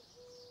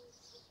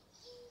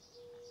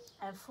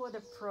 And for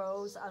the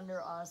pros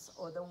under us,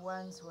 or the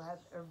ones who have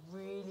a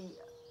really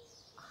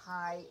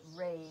high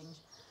range,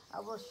 I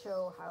will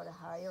show how the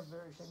higher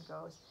version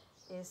goes,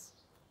 is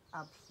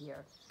up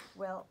here.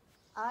 Well,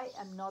 I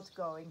am not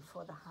going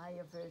for the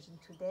higher version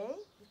today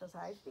because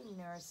I've been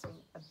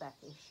nursing a back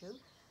issue.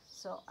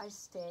 So I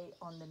stay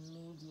on the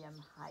medium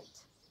height,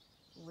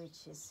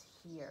 which is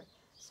here.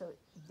 So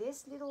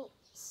this little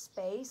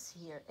space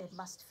here, it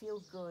must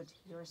feel good.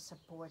 You're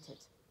supported.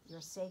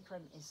 Your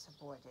sacrum is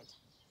supported.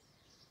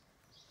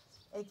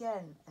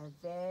 Again, a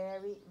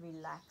very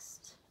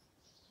relaxed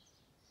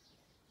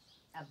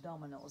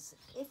abdominals.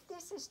 If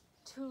this is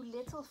too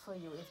little for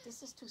you, if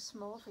this is too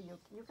small for you,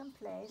 you can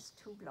place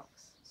 2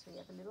 blocks. So you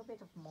have a little bit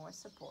of more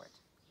support.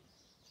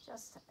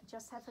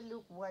 Just have a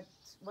look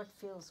what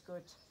feels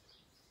good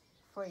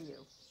for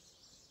you.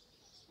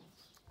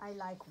 I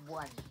like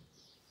 1.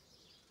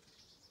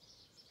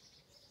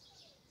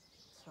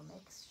 So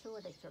make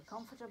sure that you're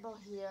comfortable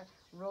here.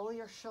 Roll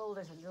your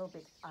shoulders a little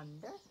bit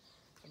under.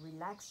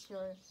 Relax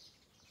your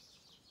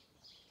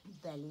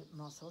belly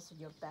muscles,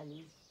 your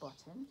belly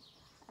button.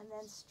 And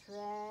then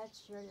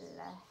stretch your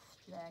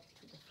left leg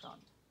to the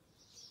front.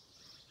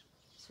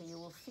 So you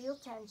will feel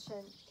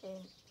tension in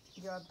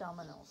your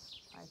abdominals.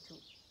 Try to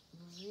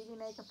really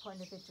make a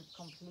point of it to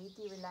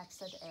completely relax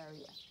that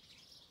area.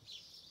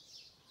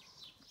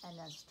 And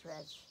then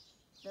stretch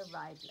the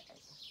right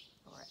leg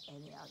or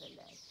any other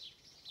leg.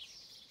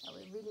 Now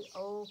we're really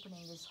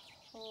opening this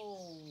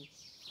whole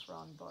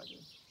front body.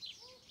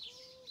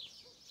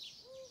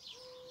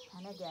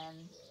 And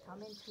again,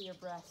 come into your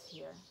breath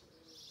here.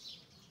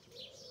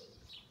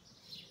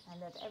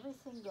 And let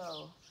everything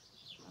go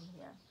from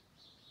here.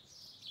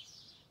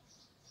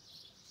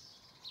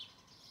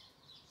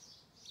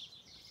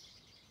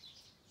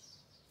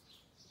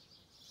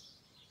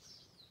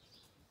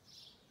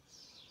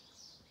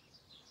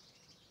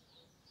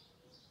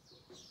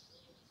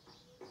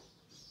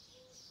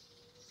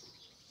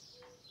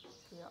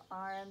 Your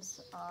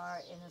arms are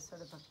in a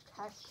sort of a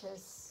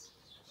cactus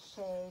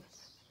shape.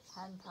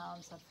 Hand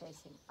palms are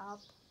facing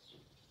up.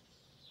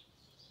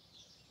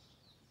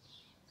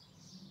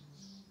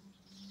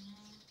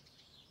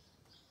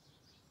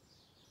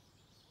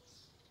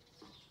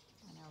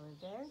 And now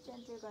we're very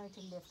gently going to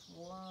lift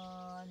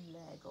one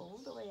leg all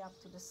the way up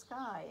to the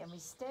sky. And we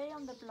stay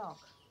on the block.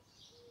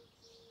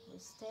 We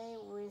stay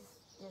with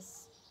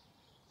this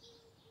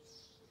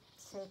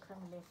sacrum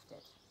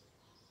lifted.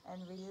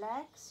 And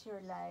relax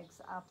your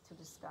legs up to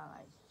the sky.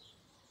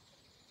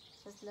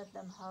 Just let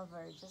them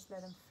hover, just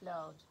let them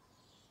float.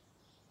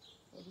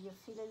 Maybe you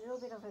feel a little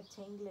bit of a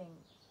tingling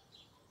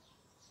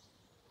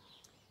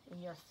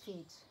in your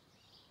feet.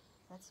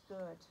 That's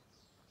good.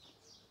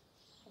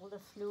 All the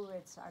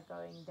fluids are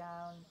going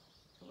down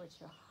towards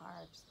your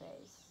heart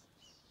space.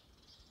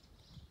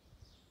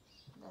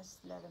 Just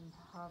let them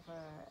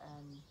hover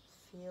and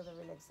feel the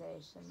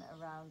relaxation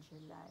around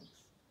your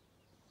legs.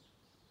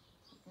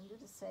 You can do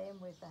the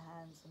same with the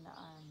hands and the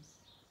arms.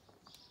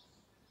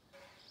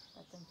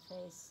 Let them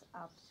face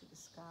up to the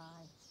sky.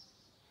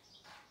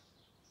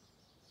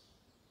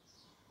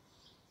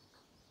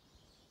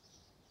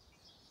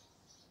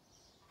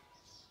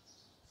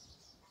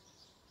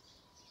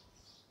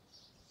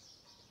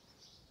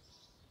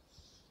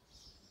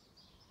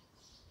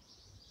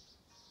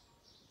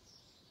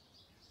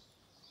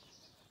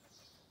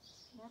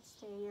 Let's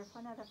stay here for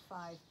another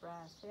 5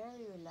 breaths,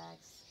 very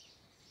relaxed.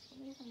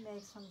 And you can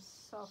make some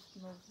soft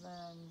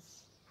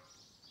movements.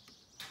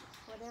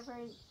 Whatever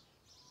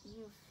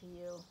you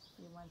feel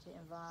you want to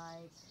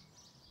invite.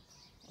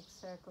 Make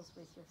circles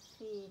with your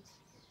feet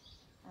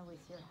and with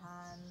your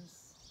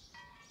hands.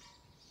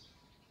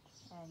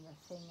 and your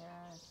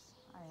fingers.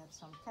 I have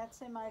some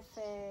cats in my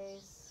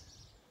face.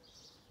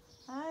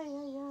 Ay,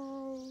 ay,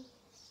 ay.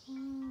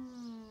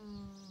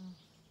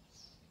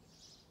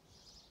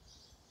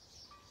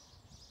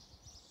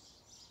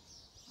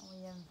 We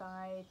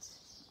invite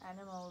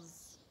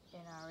animals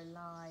in our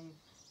life.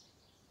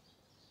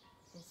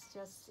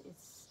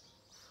 It's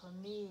for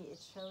me, it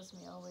shows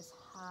me always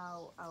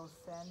how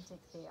authentic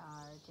they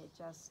are. They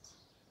just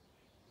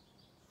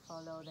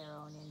follow their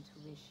own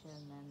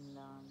intuition, and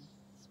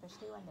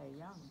especially when they're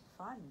young,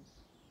 fun.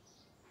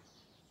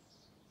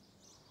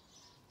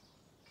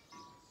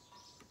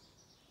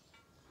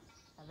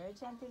 Now very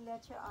gently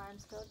let your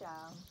arms go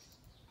down,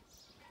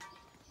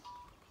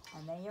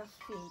 and then your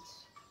feet.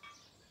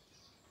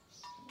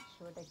 Make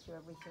sure that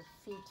you're with your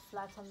feet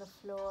flat on the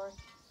floor.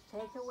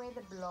 Take away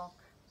the block.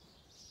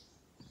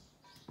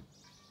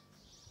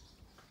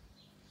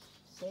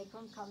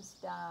 Sacrum comes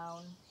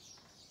down.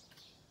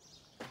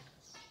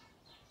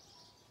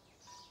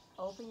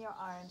 Open your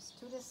arms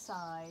to the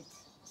side.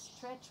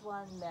 Stretch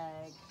one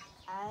leg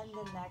and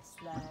the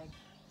next leg.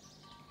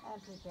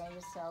 And prepare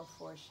yourself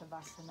for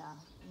Shavasana.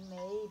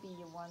 Maybe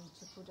you want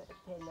to put a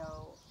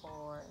pillow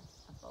or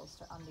a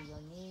bolster under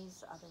your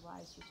knees.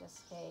 Otherwise, you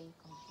just stay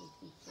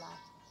completely flat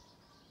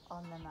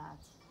on the mat.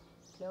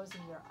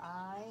 Closing your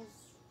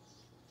eyes.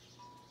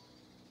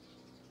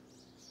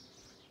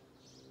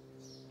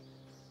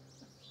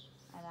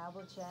 And I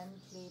will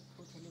gently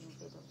put a little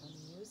bit of the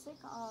music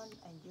on,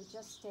 and you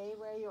just stay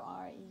where you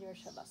are in your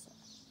Shavasana.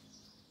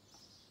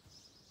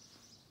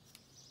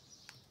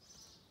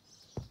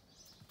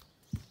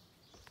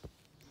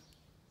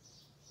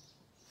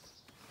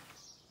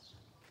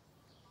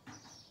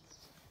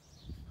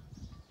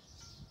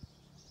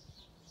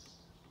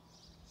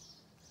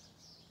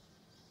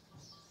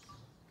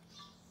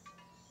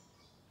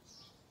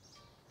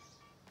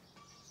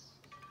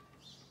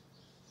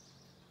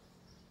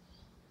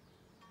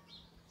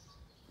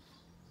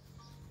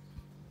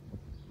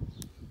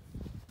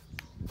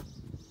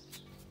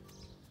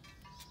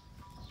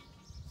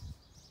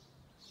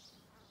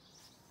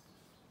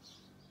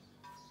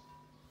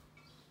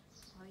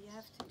 I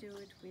have to do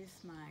it with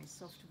my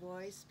soft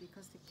voice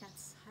because the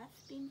cats have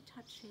been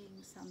touching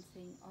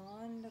something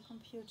on the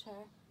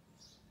computer.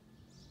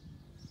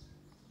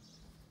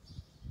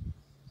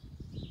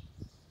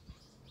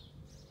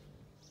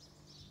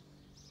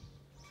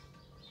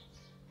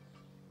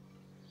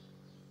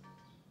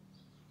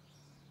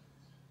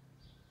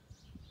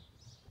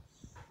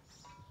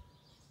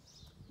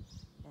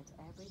 Let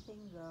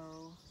everything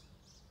go.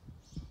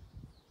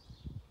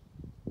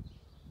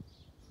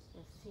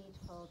 Your feet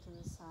fall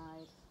to the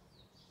side.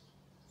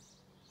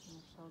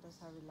 Your shoulders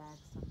are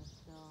relaxed on the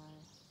floor.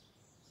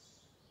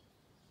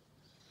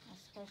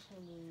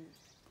 Especially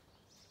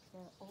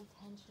all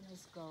tension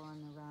is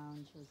gone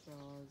around your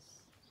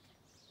jaws,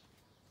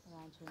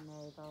 around your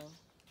navel.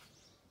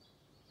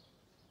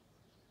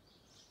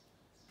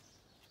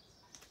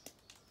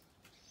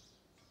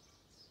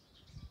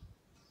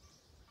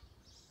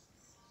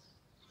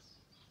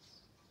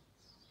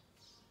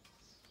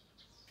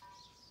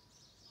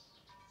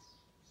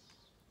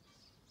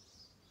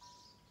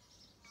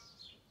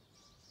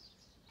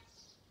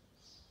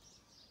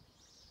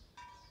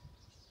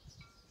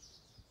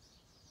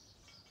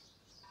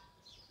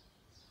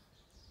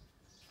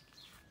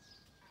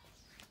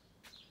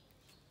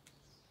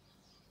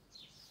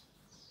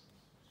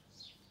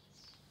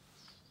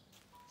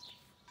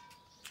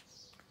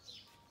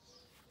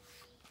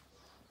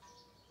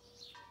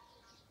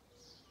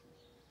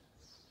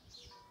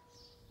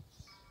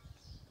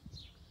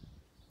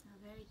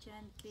 Very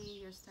gently,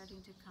 you're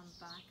starting to come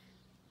back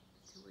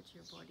towards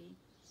your body,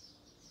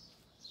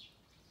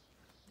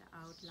 the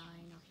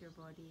outline of your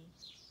body,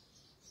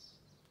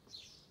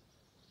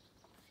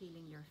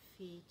 feeling your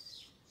feet,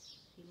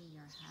 feeling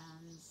your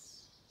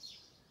hands.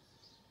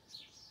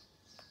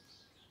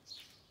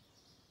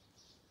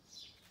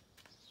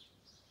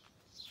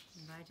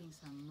 Inviting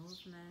some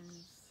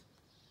movements.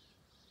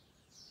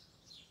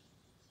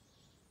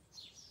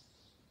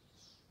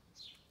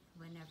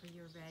 Whenever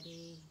you're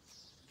ready,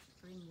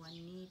 bring one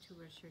knee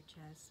towards your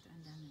chest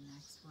and then the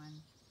next one.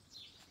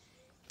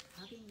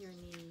 Hugging your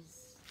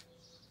knees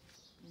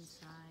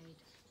inside.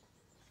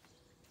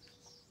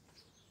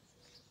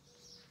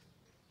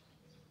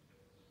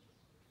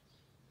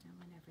 And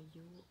whenever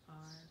you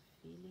are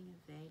feeling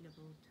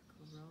available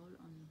to roll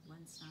on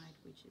one side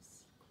which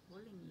is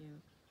calling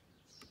you,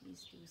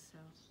 please do so.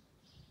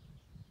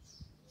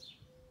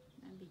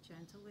 And be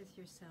gentle with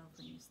yourself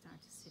when you start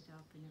to sit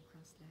up in a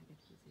cross-legged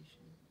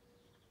position.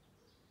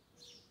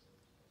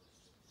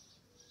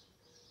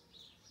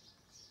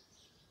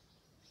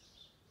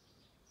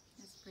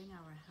 Bring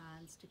our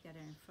hands together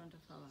in front of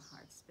our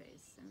heart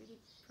space and really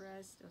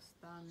press those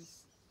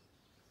thumbs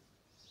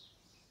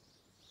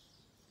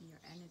in your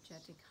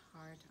energetic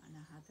heart,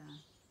 Anahata.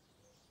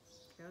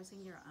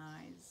 Closing your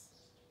eyes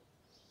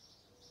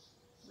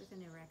with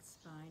an erect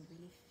spine,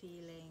 really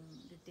feeling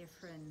the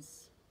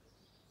difference,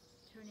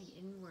 turning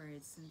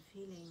inwards and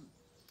feeling,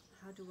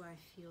 how do I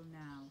feel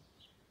now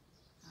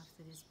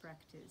after this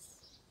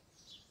practice?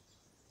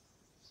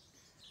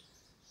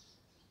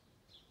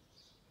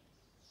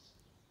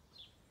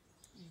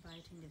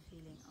 inviting the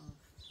feeling of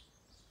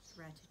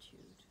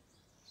gratitude,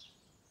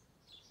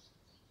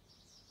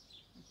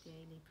 a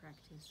daily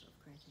practice of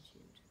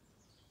gratitude.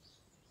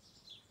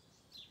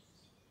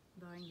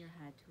 Bowing your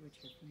head towards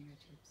your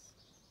fingertips.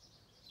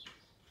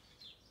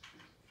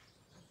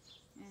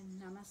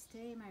 And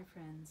namaste, my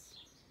friends.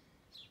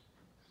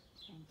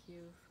 Thank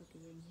you for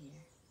being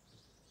here.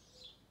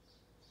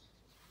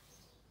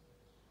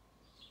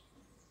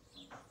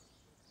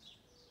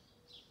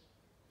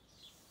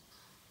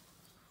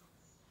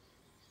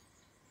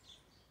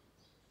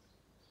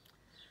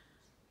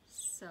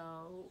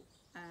 So,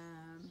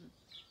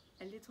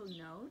 a little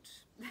note,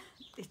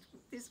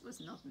 this was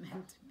not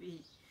meant to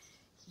be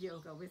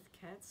yoga with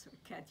cats or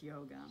cat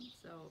yoga.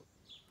 So,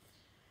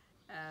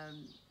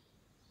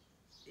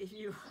 if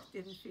you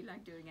didn't feel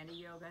like doing any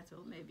yoga at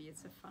all, maybe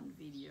it's a fun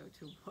video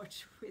to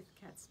watch with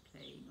cats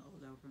playing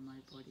all over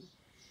my body.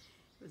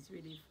 It was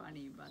really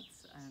funny, but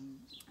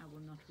I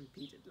will not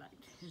repeat it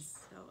like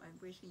this. So I'm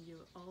wishing you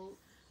all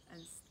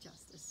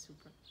just a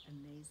super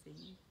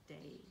amazing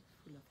day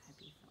full of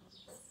happy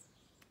thoughts.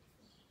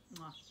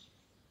 Mwah.